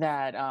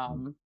that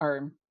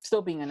are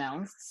still being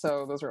announced,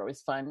 so those are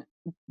always fun.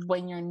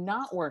 When you're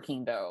not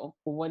working though,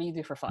 what do you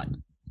do for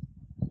fun?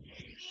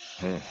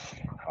 Hmm.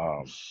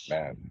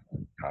 Man,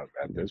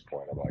 at this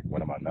point, I'm like,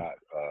 when am I not?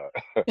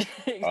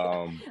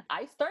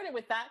 I started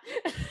with that.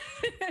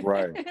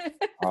 Right.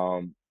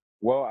 Um,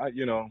 well,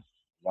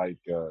 like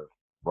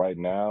right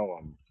now,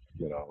 I'm,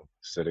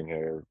 sitting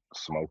here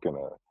smoking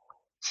a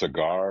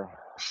cigar,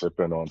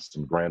 sipping on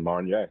some Grand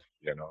Marnier.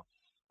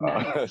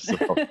 Nice.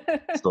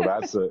 So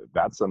that's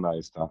a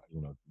nice time,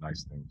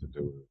 nice thing to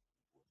do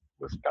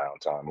with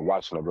downtime. I'm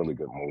watching a really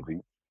good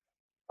movie.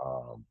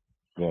 Um,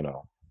 you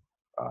know,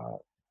 uh,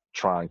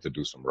 trying to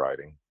do some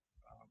writing.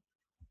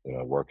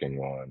 Um, working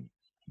on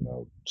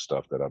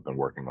stuff that I've been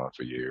working on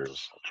for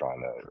years,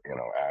 trying to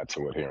add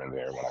to it here and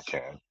there when I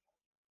can.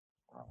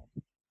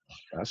 Um,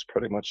 that's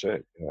pretty much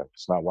it. Yeah,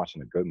 it's not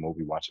watching a good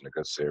movie, watching a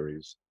good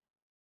series.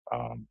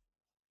 Um,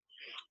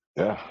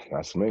 yeah,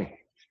 that's me.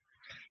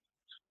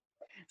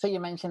 So you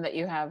mentioned that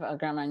you have a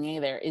Grand Marnier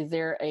there. Is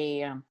there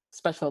a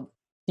special?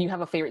 Do you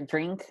have a favorite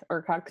drink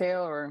or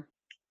cocktail or?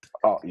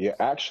 Oh yeah,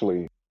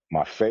 actually,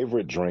 my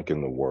favorite drink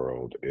in the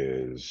world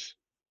is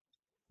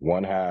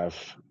one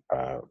half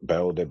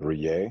Belle de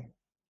Brillet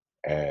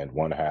and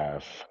one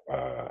half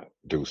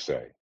Douce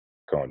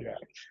cognac.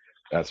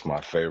 That's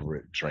my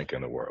favorite drink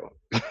in the world.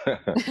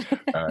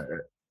 uh,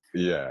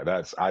 yeah,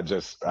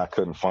 I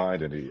couldn't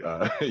find any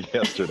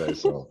yesterday,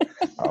 so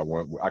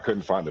I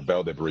couldn't find the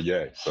Belle de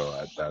Brillet,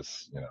 so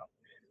that's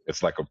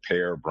it's like a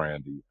pear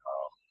brandy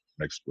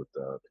mixed with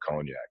the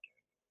cognac.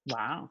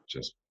 Wow.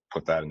 Just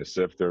put that in the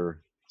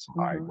sifter, some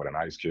ice Hmm. with an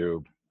ice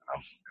cube,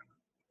 um,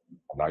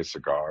 a nice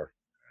cigar.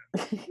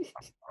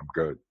 I'm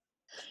good.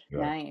 Yeah.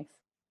 Nice.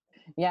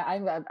 Yeah,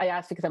 I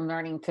asked because I'm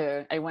learning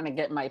to. I want to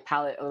get my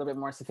palate a little bit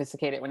more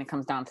sophisticated when it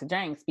comes down to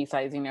drinks.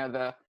 Besides,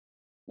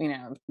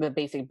 the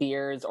basic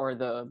beers or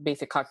the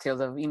basic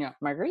cocktails of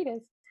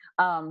margaritas,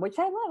 which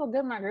I love a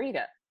good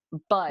margarita.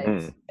 But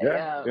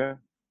Yeah. uh,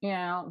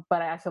 Yeah.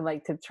 but I also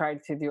like to try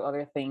to do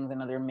other things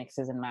and other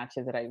mixes and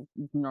matches that I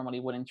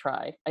normally wouldn't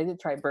try. I did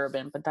try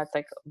bourbon, but that's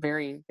like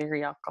very,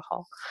 very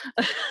alcohol.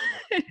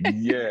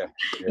 Yeah.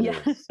 It Yeah,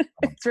 is.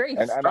 it's very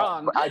And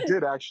strong. I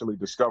did actually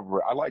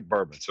discover I like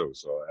bourbon too.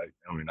 So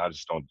I mean I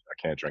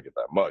can't drink it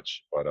that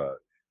much, but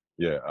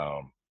yeah,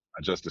 I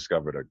just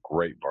discovered a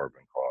great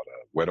bourbon called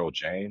Widow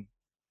Jane.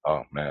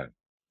 Oh man,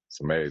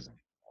 it's amazing.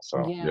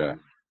 So yeah, Yeah.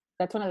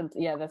 That's one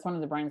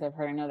of the brands I've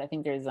heard. I know. I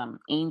think there's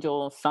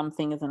Angel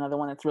something is another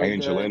one that's really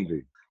Angel good.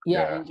 Envy.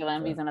 Yeah, Yeah, Angel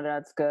Envy yeah, is another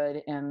that's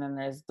good, and then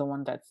there's the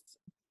one that's,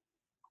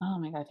 oh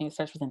my god, I think it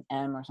starts with an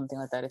M or something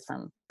like that. It's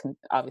from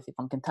obviously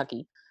from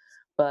Kentucky,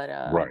 but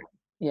right.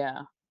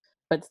 yeah,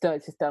 but still,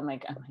 it's just I'm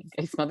like,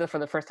 I smelled it for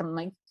the first time. I'm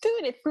like,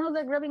 dude, it smells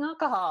like rubbing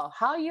alcohol.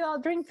 How you all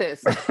drink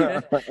this?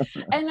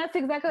 And that's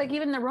exactly like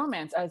even the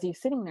romance as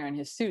he's sitting there in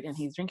his suit and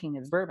he's drinking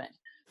his bourbon,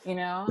 and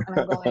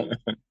I'm going,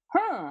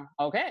 huh,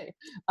 okay.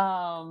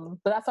 But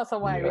that's also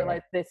why I Yeah,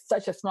 realized there's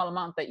such a small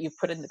amount that you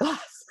put in the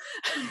glass.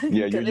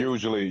 yeah. Because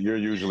it's, You're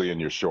usually in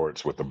your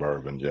shorts with the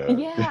bourbon. Yeah,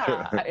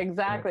 yeah,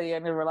 exactly.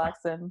 And you're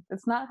relaxing.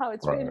 It's not how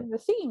it's rated right. in the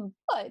scene,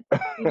 but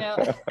you know,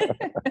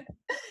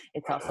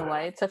 it's also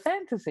why it's a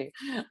fantasy.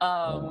 Yeah,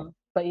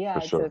 But for yeah,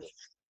 sure.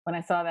 when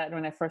I saw that,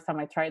 when I first time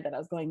I tried that, I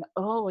was going,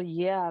 oh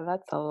yeah,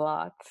 that's a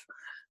lot.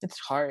 It's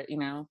hard,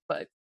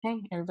 but hey,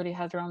 everybody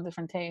has their own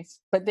different tastes.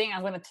 But dang,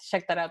 I'm going to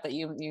check that out that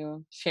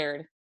you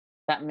shared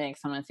that mix.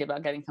 I'm going to see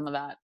about getting some of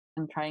that.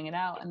 and trying it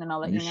out, and then I'll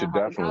let You you know should how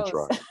it definitely goes.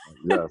 try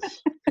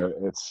it.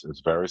 Yes,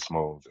 it's very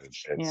smooth.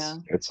 Yeah,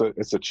 It's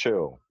a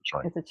chill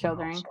drink, it's a you chill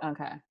know. drink. So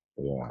Okay,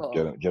 yeah,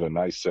 cool. get a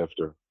nice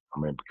sifter.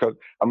 Because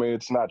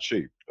it's not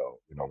cheap though.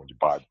 When you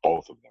buy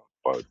both of them.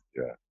 But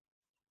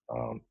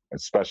yeah,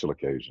 it's special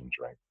occasion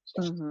drink.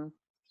 So, Hmm.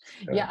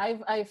 yeah,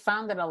 Yeah, I've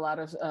found that a lot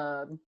of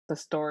the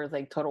stores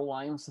like Total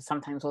Wines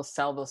sometimes will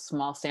sell those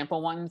small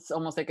sample ones,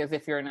 almost like as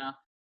if you're in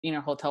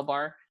a hotel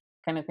bar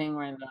kind of thing,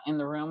 or in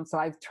the room. So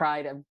I've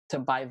tried to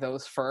buy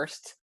those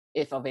first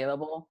if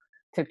available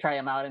to try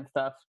them out and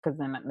stuff, because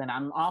then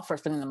I'm all for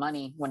spending the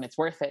money when it's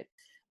worth it.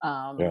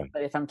 yeah,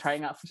 But if I'm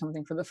trying out for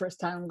something for the first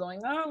time, I'm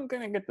going, oh, I'm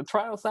gonna get the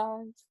trial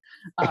size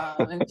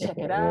and check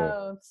it yeah,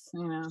 out. It's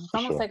for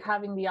almost sure. like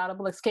having the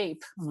Audible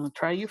escape. I'm gonna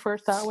try you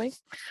first that way,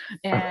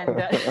 and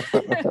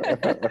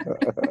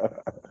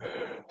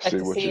check See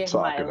to what see you're if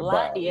my talking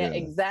about. yeah, Yeah,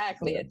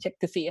 exactly. yeah. I check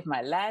to see if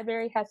my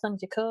library has some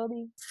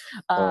Jakobi.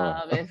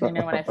 Uh, If when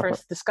I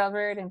first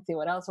discovered, and see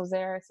what else was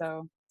there.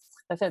 So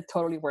I said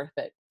totally worth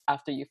it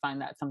after you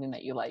find that something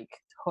that you like.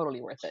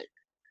 Totally worth it.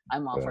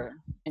 I'm all yeah. for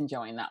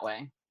enjoying that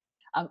way.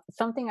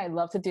 Something I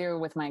love to do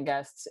with my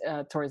guests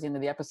towards the end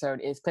of the episode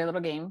is play a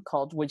little game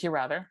called Would You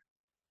Rather.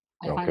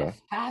 I find it Okay.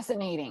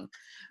 fascinating.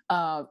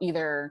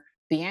 Either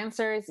the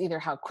answers, either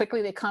how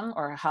quickly they come,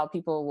 or how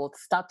people will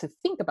stop to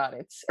think about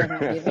it and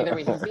then give you the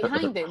reasons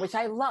behind it, which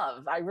I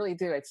love. I really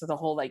do. It's the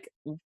whole like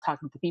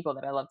talking to people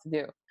that I love to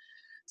do.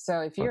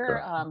 So if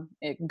you're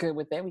Okay. good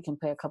with it, we can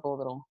play a couple of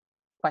little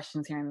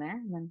questions here and there,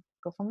 and then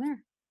go from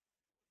there.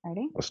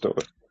 Ready? Let's do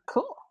it.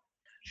 Cool.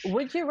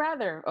 Would you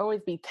rather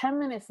always be 10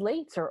 minutes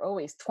late or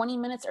always 20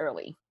 minutes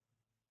early?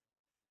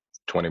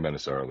 20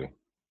 minutes early.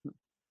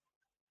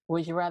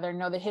 Would you rather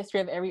know the history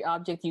of every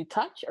object you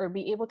touch or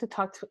be able to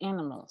talk to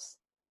animals?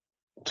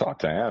 Talk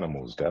to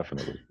animals,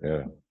 definitely.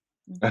 Yeah.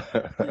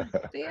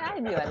 See, I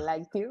knew I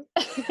liked you.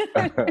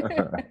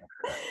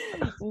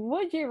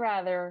 Would you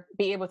rather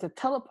be able to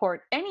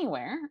teleport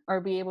anywhere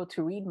or be able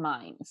to read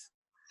minds?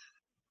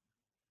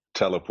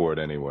 Teleport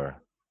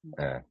anywhere.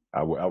 Yeah.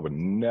 I would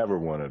never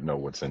want to know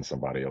what's in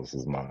somebody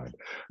else's mind.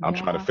 I'm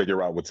trying to Yeah.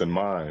 figure out what's in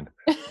mine.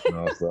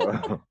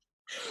 So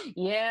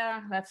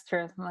Yeah, that's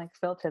true. I'm like,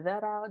 filter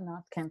that out. No,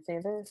 can't say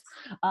this.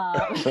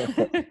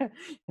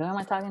 Who am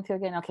I talking to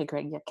again? Okay,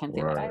 great. Yeah, can't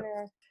say that right.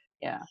 either.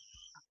 Yeah.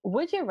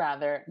 Would you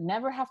rather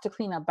never have to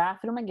clean a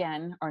bathroom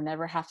again or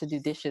never have to do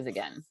dishes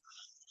again?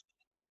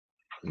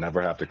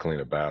 Never have to clean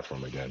a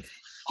bathroom again.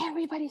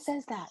 Everybody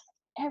says that.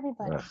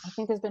 Everybody. Yeah. I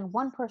think there's been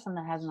one person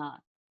that has not.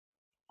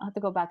 I'll have to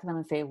go back to them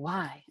and say,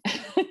 why?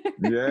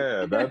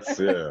 Yeah,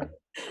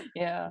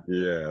 Yeah.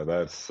 yeah,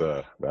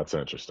 that's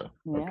interesting.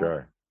 Yeah.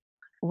 Okay.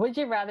 Would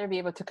you rather be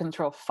able to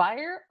control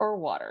fire or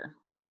water?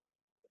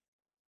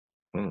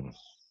 Hmm.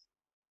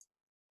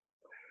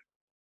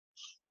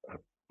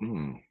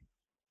 Hmm.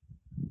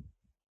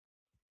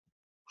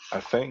 I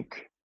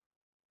think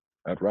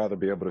I'd rather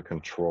be able to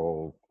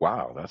control.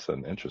 Wow, that's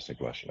an interesting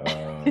question.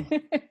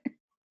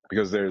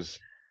 Because there's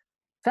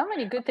So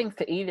many good things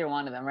to either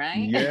one of them, right?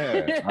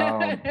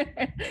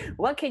 yeah,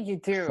 What can you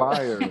do?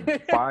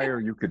 fire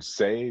you could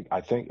save.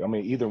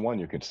 Either one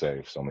you could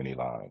save so many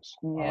lives.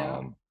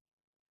 Yeah.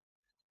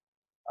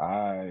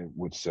 I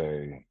would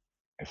say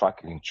if I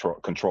could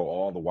control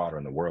all the water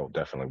in the world,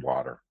 definitely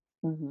water,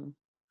 Hmm.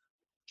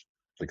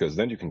 because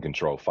then you can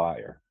control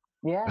fire.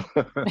 Yeah.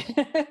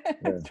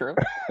 Yeah. True.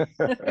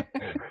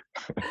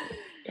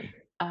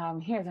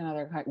 Here's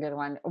another good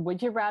one.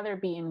 Would you rather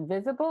be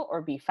invisible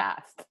or be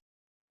fast?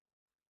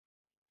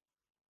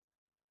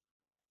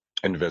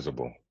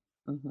 Invisible.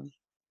 Hmm.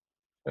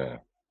 Yeah.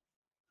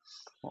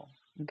 Cool.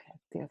 Okay,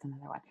 here's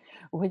another one.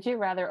 Would you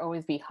rather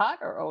always be hot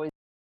or always?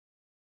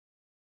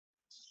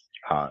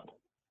 Hot.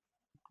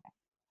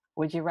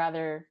 Would you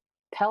rather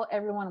tell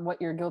everyone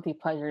what your guilty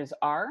pleasures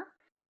are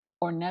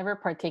or never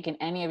partake in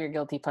any of your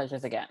guilty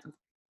pleasures again?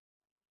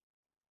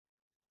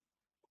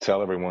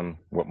 Tell everyone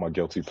what my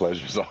guilty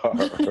pleasures are.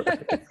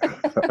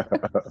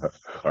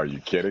 Are you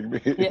kidding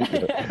me?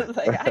 Yeah, it's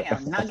like I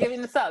am not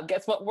giving this up.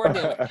 Guess what we're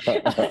doing?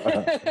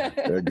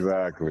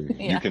 Exactly. You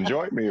Yeah. can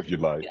join me if you'd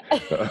like.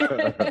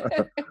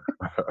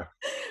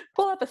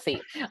 Pull up a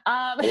seat.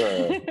 Yeah,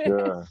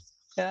 yeah.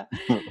 Yeah.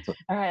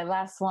 All right,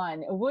 last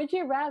one. Would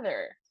you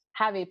rather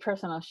have a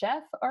personal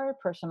chef or a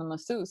personal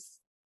masseuse?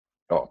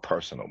 Oh,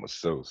 personal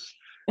masseuse.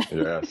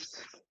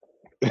 Yes.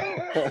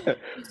 I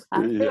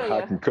Yeah, feel I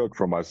you. can cook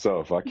for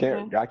myself. I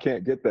Yeah.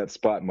 can't get that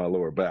spot in my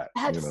lower back,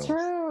 That's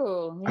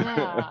true.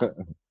 Yeah.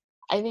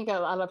 I think a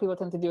lot of people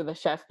tend to do the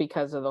chef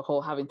because of the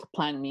whole having to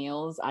plan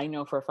meals. I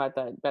know for a fact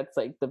that that's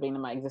like the bane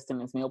of my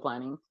existence is meal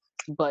planning.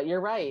 But you're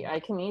right. I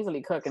can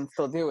easily cook and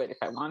still do it if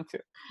I want to.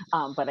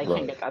 But I can't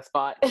Right. get that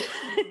spot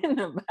in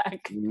the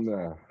back.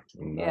 No,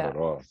 not Yeah. at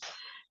all.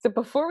 So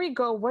before we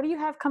go, what do you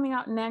have coming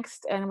out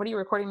next and what are you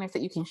recording next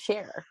that you can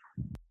share?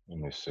 Let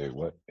me see.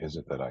 What is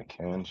it that I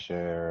can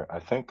share? I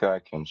think I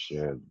can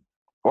share.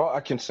 Well,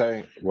 I can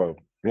say,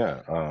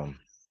 yeah.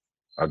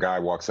 A guy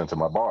walks into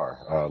my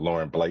bar,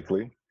 Lauren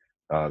Blakely.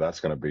 That's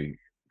going to be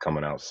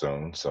coming out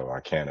soon, so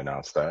I can't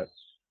announce that.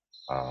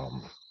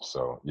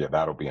 So yeah,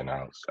 that'll be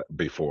announced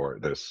before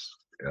this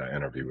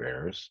interview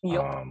airs.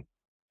 Yep.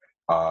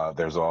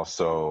 There's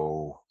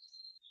also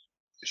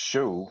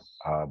Shoe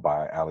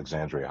by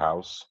Alexandria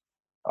House,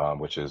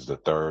 which is the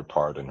third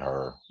part in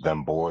her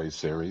Them Boys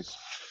series.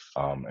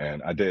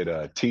 And I did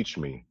Teach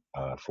Me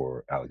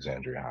for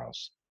Alexandria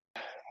House.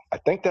 I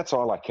think that's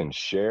all I can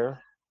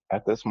share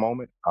at this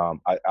moment.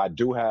 I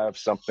do have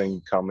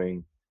something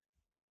coming.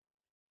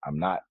 I'm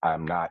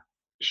not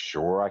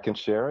sure I can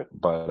share it,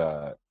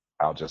 but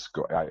I'll just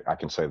go. I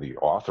can say the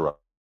author,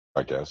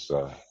 I guess,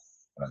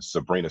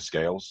 Sabrina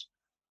Scales.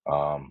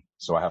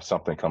 So I have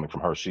something coming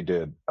from her. She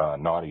did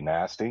Naughty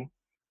Nasty,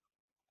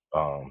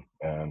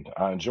 and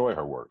I enjoy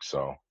her work.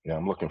 So yeah,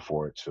 I'm looking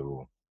forward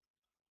to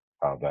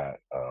how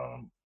that.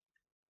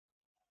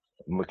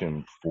 I'm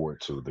looking forward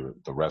to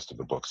the rest of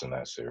the books in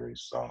that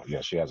series. So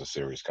yeah, she has a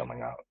series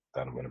coming out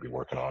that I'm going to be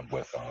working on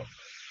with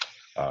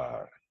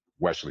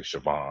Wesley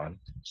Siobhan.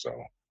 So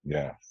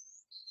yeah.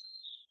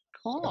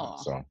 Cool.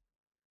 So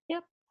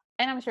Yep.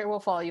 And I'm sure we'll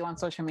follow you on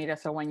social media.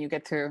 So when you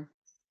get to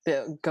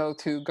go,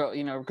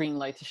 green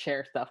light to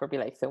share stuff, or be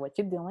like, so what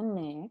you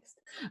doing next?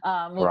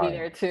 We'll be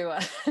there to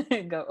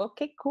go,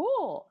 okay,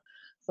 cool.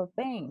 So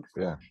thanks.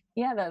 Yeah.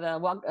 Yeah,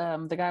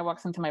 the guy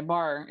walks into my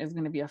bar is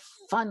going to be a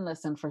fun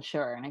listen for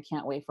sure, and I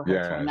can't wait for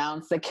her to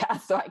announce the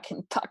cast so I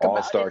can talk about it.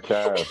 All-star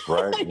cast,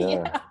 right?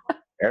 Yeah.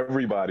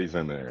 Everybody's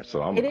in there,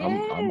 so I'm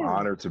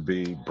honored to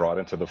be brought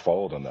into the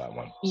fold on that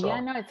one. So, yeah,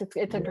 no,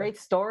 it's a great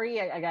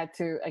story. I got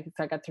to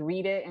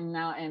read it,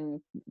 and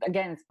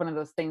again, it's one of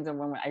those things that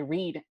when I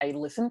read, I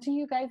listen to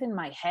you guys in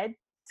my head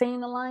saying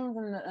the lines,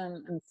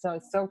 and so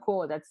it's so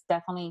cool. That's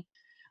definitely.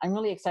 I'm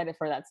really excited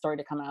for that story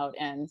to come out,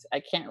 and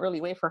I can't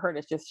really wait for her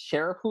to just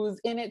share who's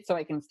in it so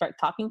I can start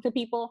talking to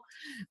people,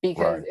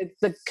 because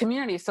the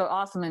community is so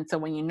awesome. And so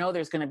when you know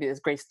there's going to be this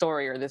great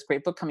story or this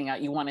great book coming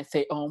out, you want to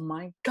say, oh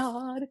my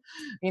God,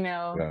 you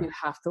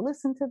have to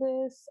listen to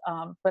this.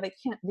 But I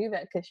can't do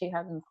that because she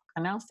hasn't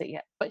announced it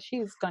yet, but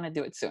she's going to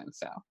do it soon.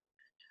 So.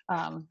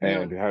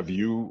 And have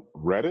you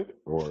read it,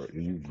 or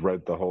you've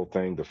read the whole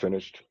thing, the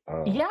finished?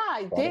 Yeah,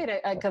 I did,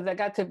 because I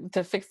got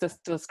to fix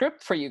the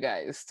script for you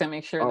guys to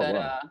make sure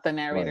that the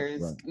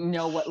narrators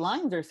know what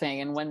lines they're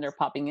saying and when they're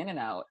popping in and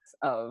out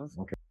of.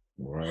 Okay.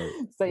 Right.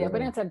 So yeah,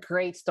 but it's a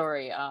great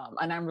story,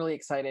 and I'm really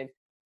excited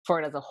for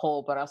it as a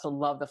whole. But I also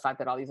love the fact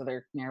that all these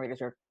other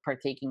narrators are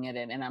partaking in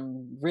it, and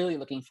I'm really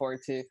looking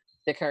forward to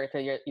the character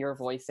you're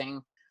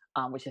voicing,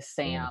 which is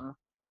Sam.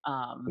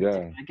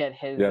 To get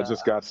his. Yeah, I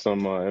just got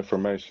some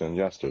information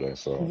yesterday,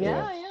 so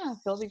yeah,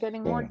 they'll be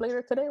getting more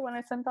later today when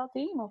I send out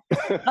the email.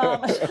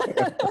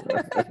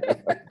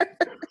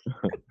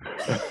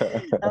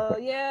 Oh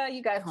yeah,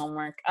 you got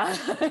homework.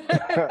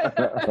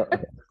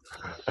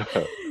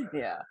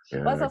 Yeah.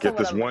 Get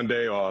this one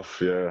day off.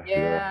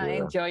 Yeah.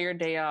 Enjoy your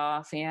day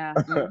off. Yeah.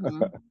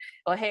 Mm-hmm.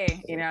 Well,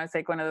 hey, it's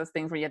like one of those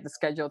things where you have to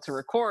schedule to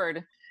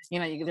record.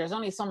 There's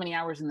only so many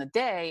hours in the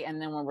day,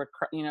 and then when we're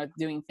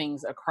doing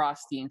things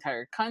across the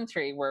entire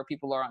country where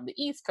people are on the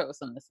East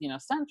Coast and this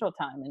Central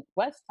Time and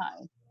West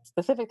Time,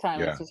 Pacific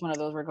Time, it's just one of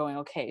those we're going,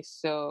 okay,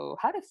 so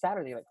how does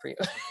Saturday look for you?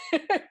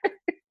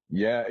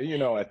 Yeah,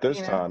 at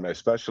this time,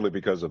 especially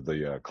because of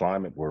the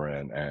climate we're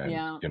in, and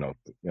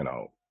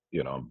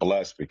I'm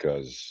blessed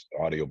because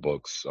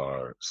audiobooks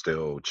are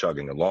still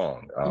chugging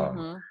along,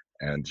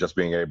 and just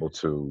being able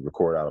to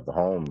record out of the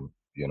home,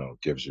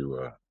 gives you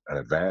an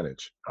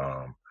advantage.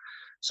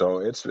 So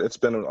it's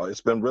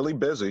been really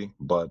busy,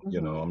 but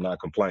I'm not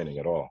complaining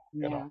at all.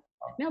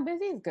 No,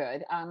 busy is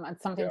good.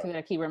 It's something that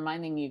I keep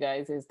reminding you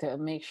guys is to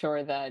make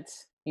sure that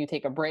you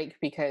take a break,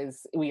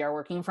 because we are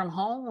working from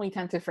home. We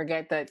tend to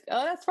forget that,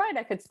 oh, that's right,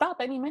 I could stop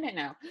any minute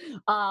now.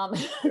 I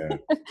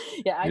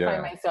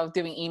find myself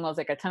doing emails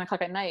like at 10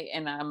 o'clock at night,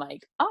 and I'm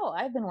like, oh,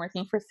 I've been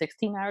working for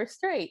 16 hours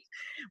straight.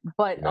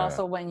 But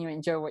also when you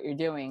enjoy what you're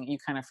doing, you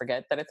kind of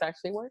forget that it's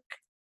actually work.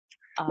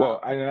 Well,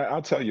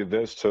 I'll tell you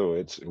this too.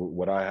 It's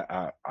what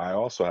I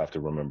also have to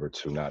remember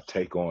to not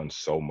take on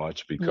so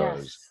much,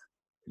 because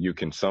you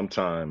can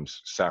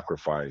sometimes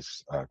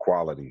sacrifice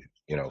quality,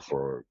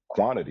 for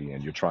quantity,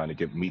 and you're trying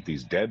to meet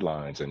these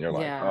deadlines, and you're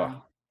like,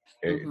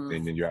 and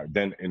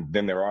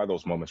then there are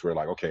those moments where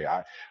like, okay,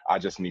 I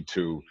just need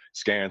to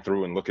scan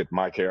through and look at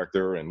my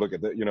character and look at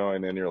the,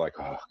 and then you're like,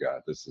 oh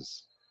God, this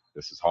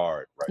is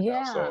hard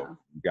now. So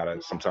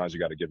sometimes you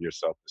gotta give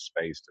yourself the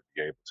space to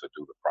be able to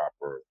do the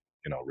proper,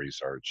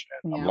 research.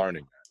 And I'm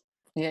learning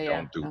that. You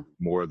don't do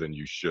more than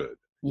you should,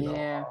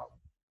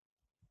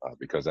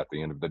 because at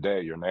the end of the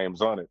day, your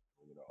name's on it.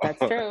 That's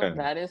true.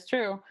 That is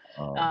true.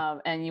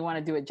 And you want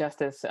to do it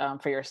justice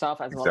for yourself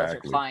as well as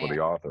your client. For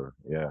the author.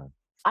 Yeah.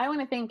 I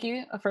want to thank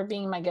you for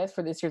being my guest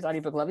for this year's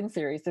Audiobook Lovin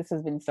series. This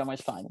has been so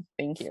much fun.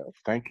 Thank you.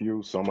 Thank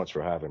you so much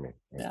for having me.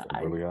 It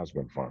really has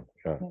been fun.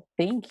 Yeah.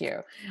 Thank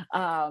you.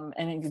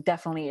 And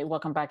definitely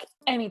welcome back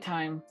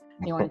anytime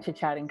you want to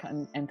chat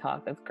and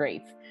talk. That's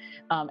great.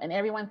 And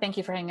everyone, thank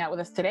you for hanging out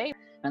with us today.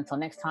 Until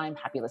next time,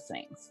 happy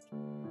listenings.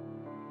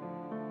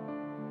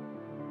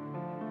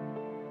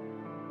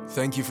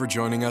 Thank you for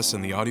joining us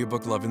in the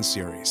Audiobook Lovin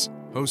series,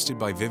 hosted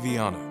by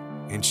Viviana,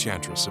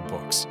 Enchantress of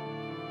Books.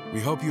 We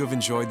hope you have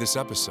enjoyed this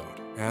episode,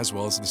 as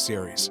well as the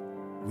series.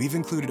 We've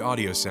included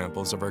audio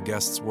samples of our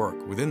guests'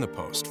 work within the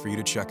post for you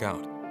to check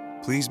out.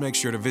 Please make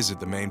sure to visit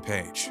the main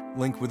page,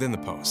 link within the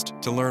post,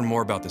 to learn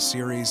more about the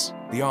series,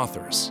 the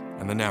authors,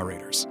 and the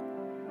narrators.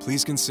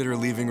 Please consider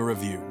leaving a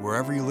review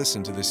wherever you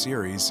listen to the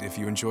series if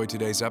you enjoyed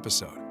today's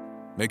episode.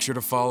 Make sure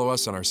to follow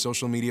us on our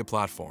social media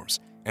platforms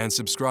and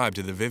subscribe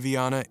to the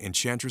Viviana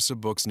Enchantress of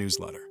Books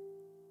newsletter.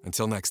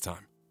 Until next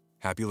time,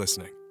 happy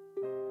listening.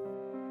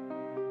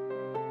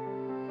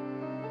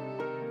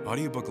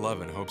 Audiobook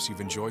Lovin hopes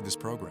you've enjoyed this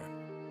program.